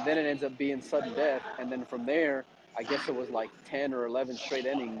 and then it ends up being sudden death. And then from there, I guess it was like 10 or 11 straight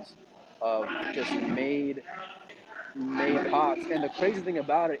innings of just made pots. And the crazy thing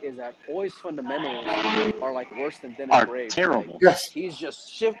about it is that Oi's fundamentals are like worse than Dennis Graves. Terrible. Like, Yes. he's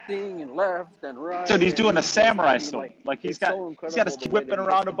just shifting and left and right. Dude, he's doing a and samurai just, sword. Like he's it's got so his incredible the way whipping that he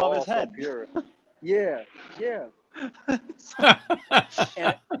around hits the above his ball so head. pure. Yeah.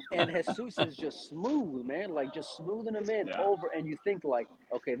 And Jesus is just smooth, man. Like, just smoothing him in over, and you think like,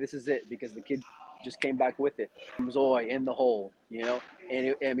 okay, this is it, because the kid just came back with it. Zoy in the hole, you know.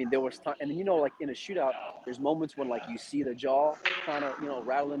 And there was time, and like in a shootout, there's moments when like you see the jaw kind of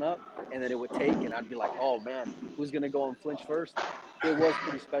rattling up, and then it would take, and I'd be like, oh man, who's gonna go and flinch first? It was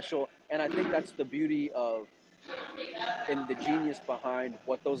pretty special, and I think that's the beauty of and the genius behind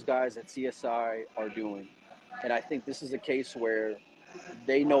what those guys at CSI are doing. And I think this is a case where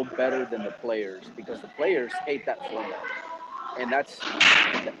they know better than the players, because the players hate that format, and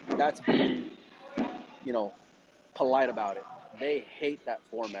that's being polite about it. They hate that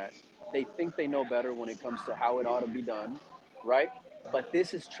format. They think they know better when it comes to how it ought to be done, right? But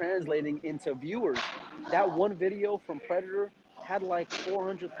this is translating into viewers. That one video from Predator had like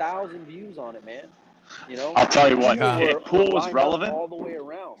 400,000 views on it, man. I'll tell you what, if Pool was relevant all the way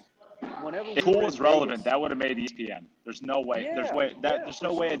around. If Pool was relevant, that would have made ESPN. There's no way. There's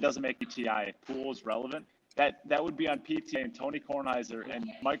no way it doesn't make PTI. If Pool was relevant, that would be on PTA, and Tony Kornheiser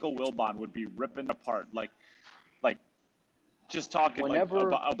and Michael Wilbon would be ripping apart, like just talking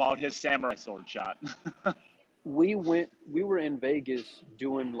about his samurai sword shot. We were in Vegas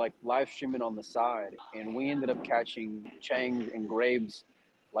doing like live streaming on the side, and we ended up catching Chang and Graves,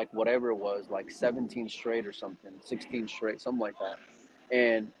 like whatever it was, like 17 straight or something, 16 straight, something like that.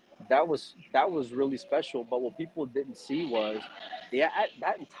 And that was really special. But what people didn't see was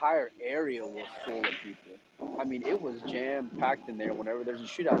that entire area was full of people. I mean, it was jam-packed in there whenever there's a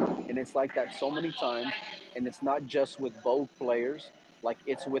shootout. And it's like that so many times. And it's not just with Vogue players. Like,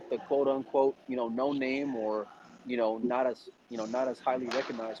 it's with the quote-unquote, no name or, not as highly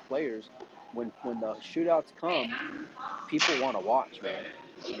recognized players. When the shootouts come, people want to watch, man.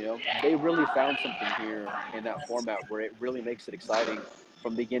 They really found something here in that format where it really makes it exciting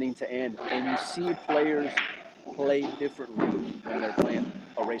from beginning to end. And you see players play differently when they're playing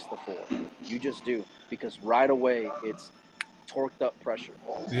a race to 4. You just do, because right away it's torqued up pressure.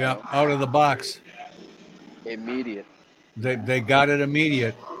 Yeah, out of the box. Immediate. They got it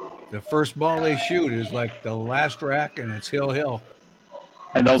immediate. The first ball they shoot is like the last rack, and it's hill.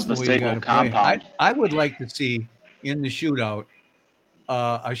 And those mistakes will compound. I would like to see in the shootout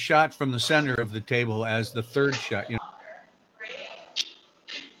a shot from the center of the table as the third shot.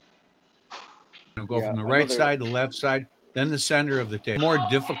 Go from the right side, the left side, then the center of the table. More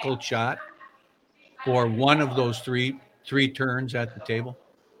difficult shot for one of those three turns at the table.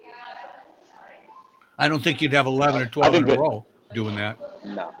 I don't think you'd have 11 or 12 in a row doing that.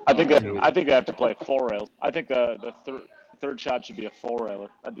 No. I think they have to play 4 rail. I think the third shot should be a 4 railer.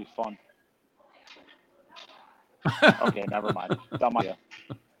 That'd be fun. Okay, never mind. Dumb idea.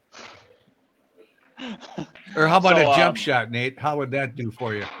 Or how about a jump shot, Nate? How would that do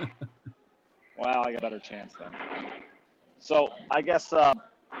for you? Well, I got a better chance then. So I guess,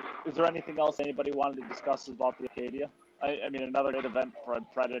 is there anything else anybody wanted to discuss about the Acadia? I mean, another great event for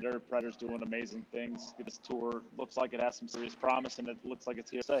Predator. Predator's doing amazing things. This tour looks like it has some serious promise, and it looks like it's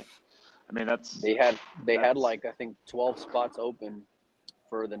here to stay. I mean, they had like, I think 12 spots open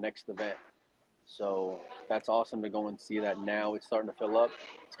for the next event. So that's awesome to go and see that now it's starting to fill up.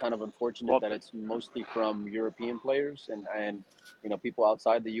 It's kind of unfortunate that it's mostly from European players and people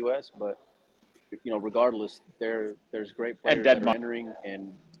outside the U.S., but regardless, there's great players that are entering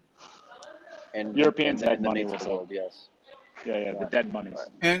and Europeans and dead money the world, yes. Yeah, the dead monies.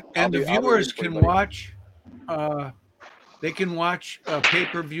 And the viewers can watch. They can watch a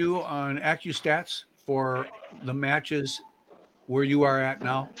pay-per-view on AccuStats for the matches where you are at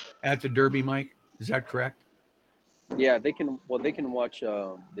now at the Derby, Mike. Is that correct? Yeah, they can. Well, they can watch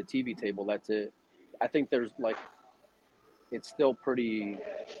the TV table. That's it. I think there's it's still pretty,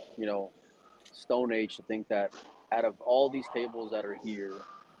 Stone Age to think that out of all these tables that are here,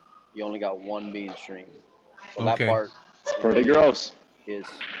 you only got one being streamed. So that part is pretty gross. Is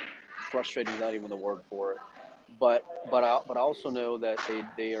frustrating. Not even the word for it. But I also know that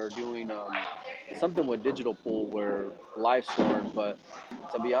they are doing something with Digital Pool where live scoring. But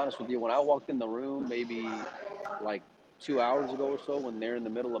to be honest with you, when I walked in the room maybe like 2 hours ago or so, when they're in the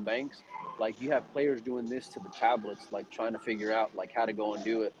middle of banks, you have players doing this to the tablets, trying to figure out how to go and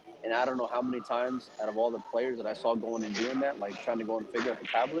do it. And I don't know how many times out of all the players that I saw going and doing that, trying to go and figure out the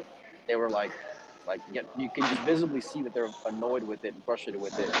tablet, they were you can just visibly see that they're annoyed with it and frustrated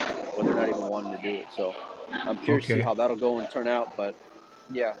with it, but they're not even wanting to do it. So I'm curious to see how that'll go and turn out. But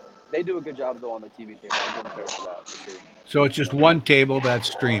yeah, they do a good job though on the TV table. I'm going to fair for that for sure. So it's just one table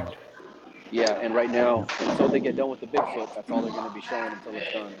that's streamed. Yeah, and right now, until they get done with the Bigfoot, that's all they're going to be showing until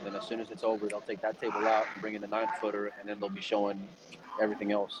it's done. And then as soon as it's over, they'll take that table out and bring in the 9-footer, and then they'll be showing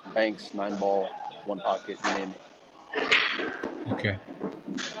everything else: banks, 9-ball, 1 pocket, you name it. Okay.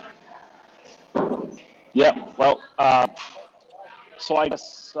 Yeah. Well, so I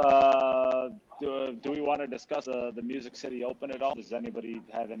guess do we want to discuss the Music City Open at all? Does anybody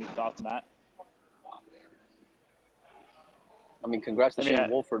have any thoughts on that? I mean, congrats to Shane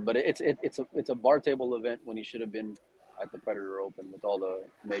Wolford, but it's a bar table event when he should have been at the Predator Open with all the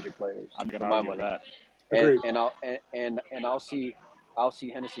major players. I'm gonna argue with that. And I'll see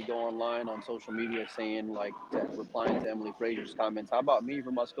Hennessy go online on social media saying replying to Emily Frazier's comments. How about me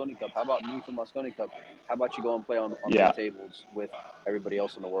for Mosconi Cup? How about me for Mosconi Cup? How about you go and play on the tables with everybody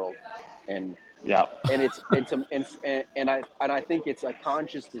else in the world? And yeah, and I think it's a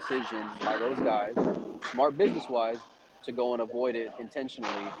conscious decision by those guys, smart business wise, to go and avoid it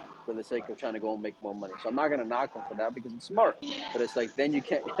intentionally for the sake of trying to go and make more money. So I'm not going to knock them for that because it's smart. But it's then you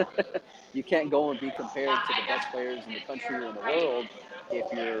can't go and be compared to the best players in the country or in the world if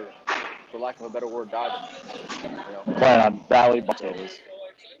you're, for lack of a better word, dodging. Playing on Valley tables.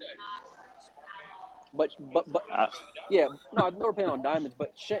 But yeah, no, I've never played on diamonds.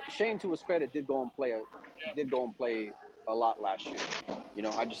 But Shane, to his credit, did go and play a lot last year.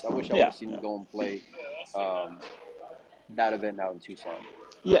 I wish I would have seen him go and play that event out in Tucson.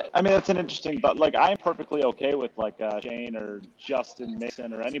 Yeah, I mean, that's an interesting, but I'm perfectly okay with Shane or Justin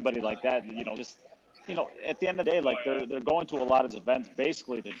Mason or anybody like that. At the end of the day, they're going to a lot of events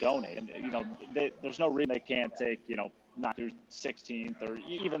basically to donate, and there's no reason they can't take not through 16th or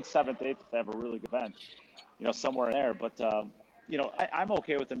even 7th, 8th if they have a really good event, somewhere in there. But I'm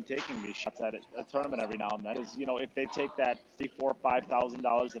okay with them taking these shots at a tournament every now and then. Is if they take that $3,000, $4,000,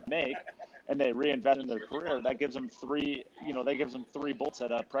 $5,000 they make and they reinvest in their career, that gives them three bolts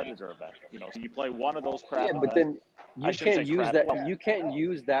at a Predator event. So you play one of those crap. Yeah, but then you can't use that. You can't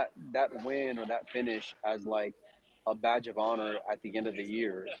use that win or that finish as a badge of honor at the end of the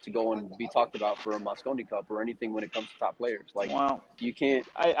year to go and be talked about for a Mosconi Cup or anything when it comes to top players. You can't.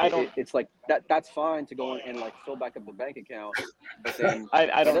 I don't. It's that. That's fine to go and fill back up the bank account, but then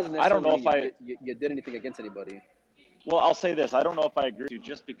I don't know if you did anything against anybody. Well, I'll say this: I don't know if I agree with you,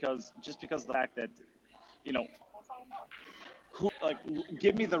 just because of the fact that,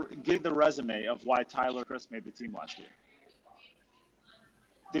 give the resume of why Tyler Chris made the team last year.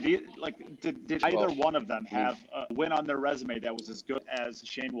 Did either one of them have a win on their resume that was as good as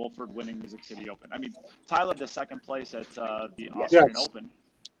Shane Wolford winning Music City Open? I mean, Tyler the second place at the Austrian Open.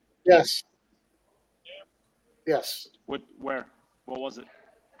 Yes. Yes. Where? What was it?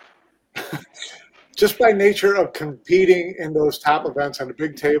 just by nature of competing in those top events on the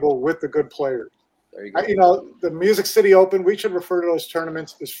big table with the good players. There you go. The Music City Open, we should refer to those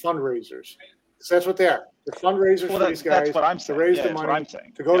tournaments as fundraisers. Because that's what they are. They're fundraisers for these guys that's what I'm saying. to raise the money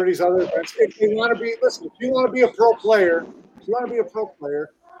to go to these other events. If you want to be, listen, if you want to be a pro player,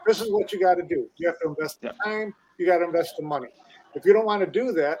 this is what you got to do. You have to invest the time. You got to invest the money. If you don't want to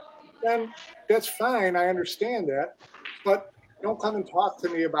do that, then that's fine. I understand that. But don't come and talk to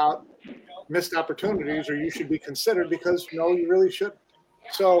me about missed opportunities or you should be considered, because no, you really shouldn't.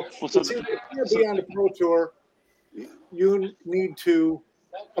 So if you're going to be on the pro tour, you need to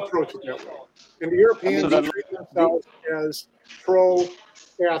approach it that way. And the Europeans treat themselves as pro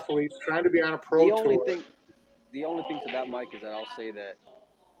athletes trying to be on a pro tour. The only thing to that, Mike, is that I'll say that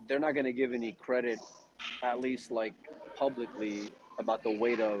they're not going to give any credit, at least like publicly, about the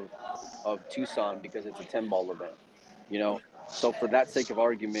weight of Tucson because it's a 10-ball event, you know. So for that sake of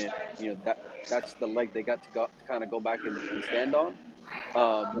argument, you know, that's the leg they got to kind of go back and stand on.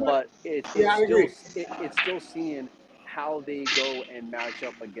 But it's still seeing how they go and match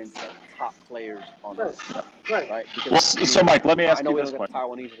up against the top players on this, right? Because, so Mike, let me ask I know you we this don't question. got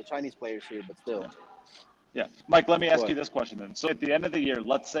Taiwanese or the Chinese players here, but still. Yeah, Mike, let me ask you this question then. So at the end of the year,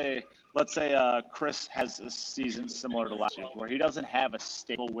 let's say Chris has a season similar to last year, where he doesn't have a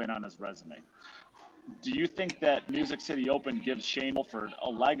stable win on his resume. Do you think that Music City Open gives Shane Wolford a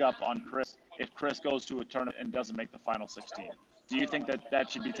leg up on Chris if Chris goes to a tournament and doesn't make the final 16? Do you think that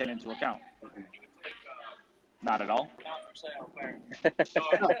should be taken into account? Not at all.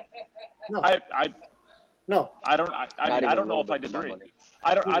 No. No. I don't know if I disagree.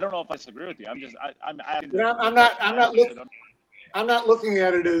 I don't know if I disagree with you. I'm not looking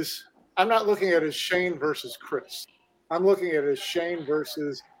at it as Shane versus Chris. I'm looking at it as Shane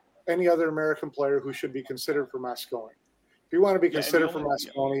versus any other American player who should be considered for Mosconi. If you want to be considered for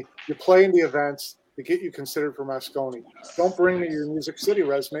Mosconi, you play in the events to get you considered for Mosconi. Don't bring me your Music City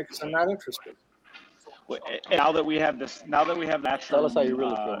resume because I'm not interested. Now that we have that, tell us how you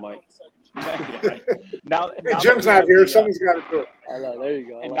really feel, Mike. Now Jim's not here. Someone's got to do it. I know. There you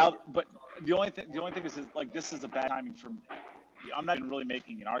go. But the only thing is like this is a bad timing for. I'm not even really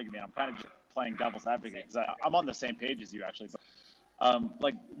making an argument. I'm kind of just playing devil's advocate because I'm on the same page as you actually.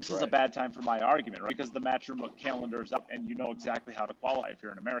 But, this is a bad time for my argument, right? Because the Matchroom calendar is up, and you know exactly how to qualify if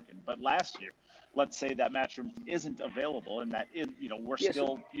you're an American. But last year, let's say that Matchroom isn't available, and that is, we're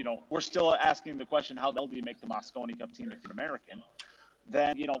still asking the question, how the hell do you make the Mosconi Cup team if you're an American?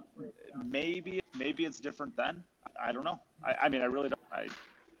 Then maybe it's different then. I don't know. I mean, I really don't.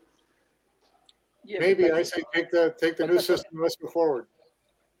 Maybe I say take the new system and let's go forward.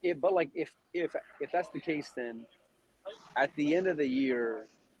 Yeah, but like if that's the case, then at the end of the year,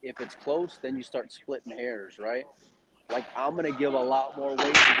 if it's close, then you start splitting hairs, right? Like I'm gonna give a lot more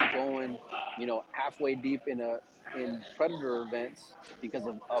weight to going, halfway deep in Predator events because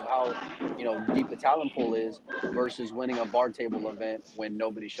of how deep the talent pool is versus winning a bar table event when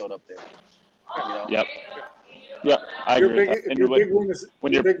nobody showed up there. Yep, I agree. Your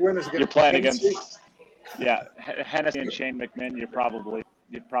big win is you're playing against Hennessy and Shane McMahon. You're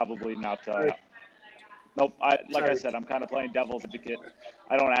probably not. Nope. I said, I'm kind of playing devil's advocate.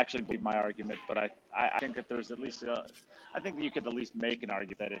 I don't actually believe my argument, but I think that there's at least I think that you could at least make an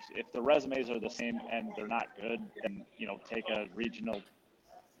argument that if the resumes are the same and they're not good, then take a regional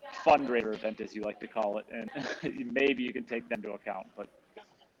fundraiser event, as you like to call it, and maybe you can take them into account. But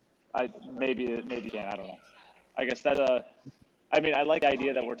maybe you can. I don't know. I guess that I like the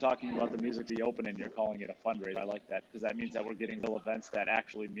idea that we're talking about the Music City Open and you're calling it a fundraiser. I like that because that means that we're getting real events that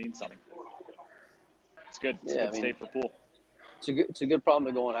actually mean something. It's good. It's a good state for pool. It's a good problem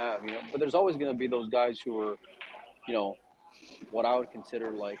to go and have, But there's always going to be those guys who are, what I would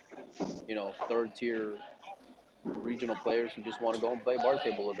consider like, third tier regional players who just want to go and play bar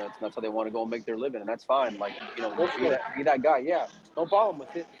table events, and that's how they want to go and make their living, and that's fine. Like, be that guy. Yeah, no problem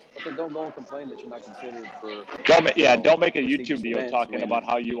with it. But then don't go and complain that you're not considered for. Don't make a YouTube video talking about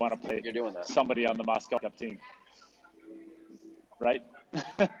how you want to play you're doing that. Somebody on the Moscow Cup team. Right.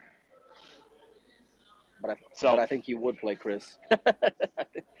 But I think he would play Chris.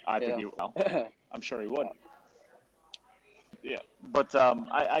 I think he will. I'm sure he would. Yeah, but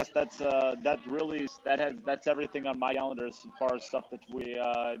that's everything on my calendar as far as stuff that we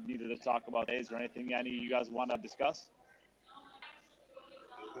needed to talk about today. Is there anything any of you guys want to discuss?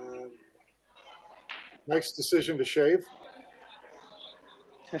 Nice decision to shave.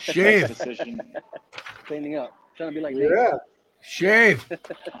 Shave. Nice decision. Cleaning up. Trying to be like yeah. Shave.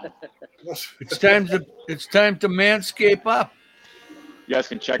 It's time to manscape up. You guys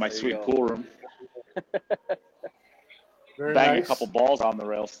can check my sweet pool room. Very Bang nice. a couple balls on the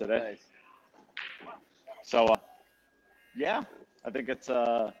rails today. Nice. So, yeah, I think it's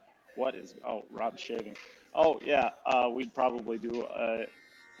Rob's shaving. Oh yeah, we'd probably do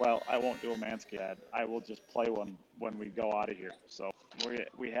well, I won't do a Manscaped ad. I will just play one when we go out of here. So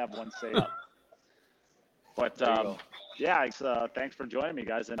we have one set up. But yeah, thanks for joining me,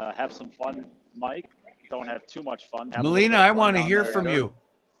 guys, and have some fun, Mike. Don't have too much fun. Melina, I want to hear from you.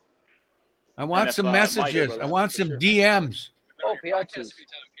 I want some messages. Mike, I want some DMs. Oh, Piatus.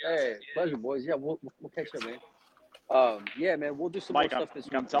 Hey, pleasure, boys. Yeah, we'll catch up, man. Yeah, man, we'll do some Mike, more stuff this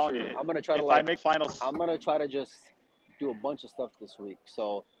week. I'm telling you, I'm gonna try to I make finals. I'm gonna try to just do a bunch of stuff this week.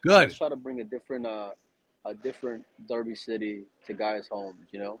 So good. Let's try to bring a different Derby City to guys' homes.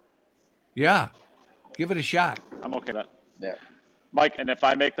 You know. Yeah, give it a shot. I'm okay with that. Yeah. Mike, and if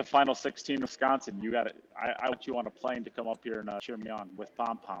I make the final 16 in Wisconsin, you got it. I want you on a plane to come up here and cheer me on with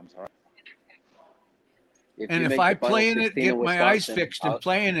pom-poms, all right? And if I play in it, get my eyes fixed and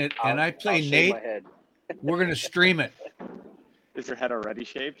play in it, and I play Nate, we're going to stream it. Is your head already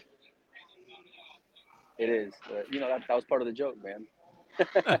shaved? It is. That was part of the joke, man.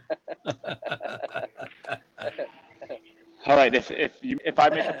 All right. If I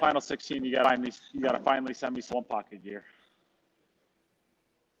make the final 16, you gotta finally send me some pocket gear.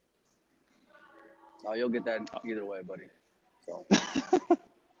 Oh, you'll get that either way, buddy. So,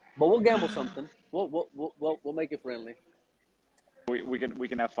 but we'll gamble something. We'll make it friendly. We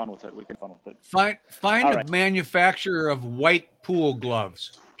can have fun with it. Find right. a manufacturer of white pool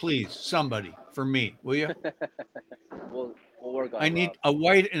gloves, please. Somebody for me, will you? We'll work on it. I need a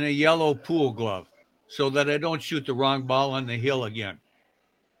white and a yellow pool glove so that I don't shoot the wrong ball on the hill again.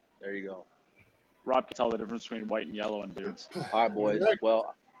 There you go. Rob can tell the difference between white and yellow and dudes. All right, boys.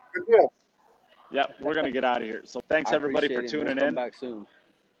 Well, yeah, we're gonna get out of here. So thanks everybody for tuning in. Come back soon.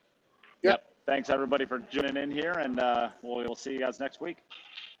 Yep. Thanks everybody for tuning in here, and we'll see you guys next week.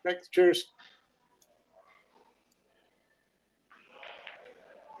 Thanks. Cheers.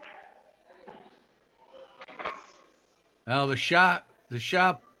 Well, the shop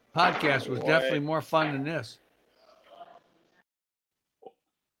podcast was definitely more fun than this.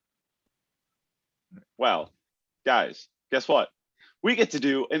 Well, guys, guess what? We get to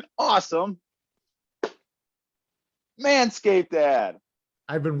do an awesome Manscaped ad.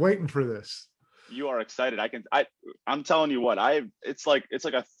 I've been waiting for this. You are excited. I'm telling you what, it's like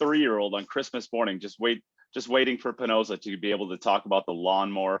a 3-year-old on Christmas morning just waiting for Pinoza to be able to talk about the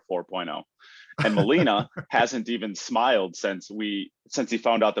Lawnmower 4.0. And Melina hasn't even smiled since he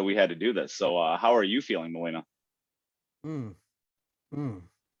found out that we had to do this. So how are you feeling, Melina?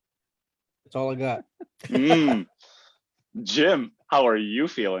 That's all I got. Jim, how are you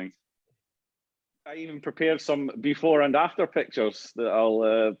feeling? I even prepared some before and after pictures that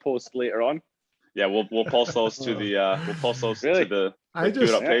I'll post later on. Yeah, we'll post those to the Really? to the I Give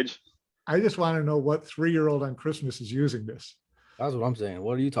It Up page. I just want to know what 3-year-old on Christmas is using this. That's what I'm saying.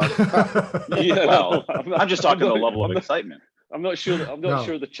 What are you talking about? Yeah, Well, I'm just talking the level of excitement. I'm not sure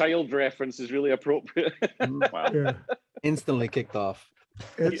the child reference is really appropriate. Wow. Yeah. Instantly kicked off.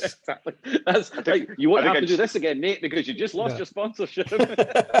 It's Exactly. You won't I have think to do this again, Nate, because you just lost your sponsorship.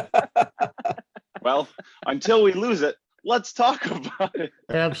 Well, until we lose it, let's talk about it.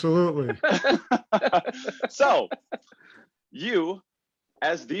 absolutely. So, you,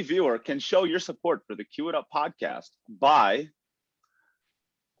 as the viewer, can show your support for the Cue It Up podcast by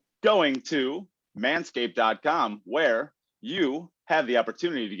going to manscaped.com, where you have the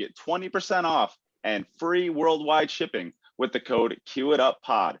opportunity to get 20% off and free worldwide shipping with the code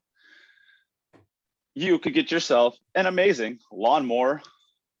CueItUpPod. You could get yourself an amazing Lawnmower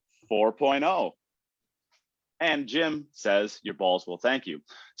 4.0. And Jim says your balls will thank you.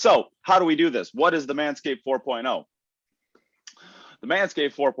 So how do we do this? What is the Manscaped 4.0? The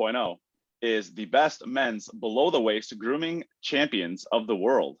Manscaped 4.0 is the best men's below-the-waist grooming champions of the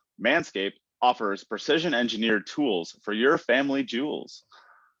world. Manscaped offers precision-engineered tools for your family jewels.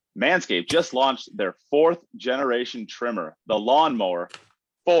 Manscaped just launched their 4th generation trimmer, the Lawnmower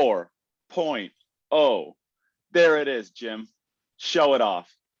 4.0. There it is, Jim. Show it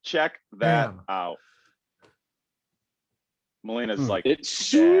off. Check that out. Melina's like, It's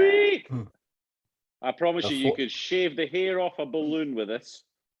sweet. Yeah. I promise you could shave the hair off a balloon with this.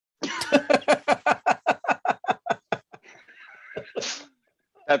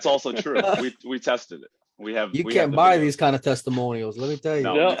 that's also true. We tested it. You can't buy these kind of testimonials. Let me tell you.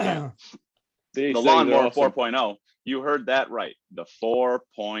 No. The Lawnmower 4.0. You heard that right. The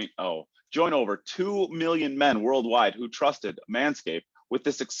 4.0. Join over 2 million men worldwide who trusted Manscaped with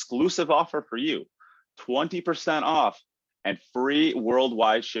this exclusive offer for you. 20% off and free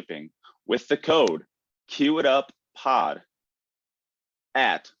worldwide shipping with the code CueItUpPod.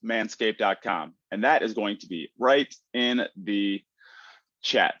 at manscaped.com. And that is going to be right in the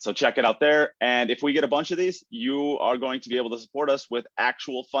chat. So check it out there. And if we get a bunch of these, you are going to be able to support us with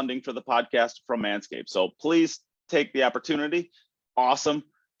actual funding for the podcast from Manscaped. So please take the opportunity. Awesome.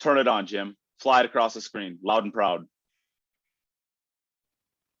 Turn it on, Jim. Fly it across the screen, loud and proud.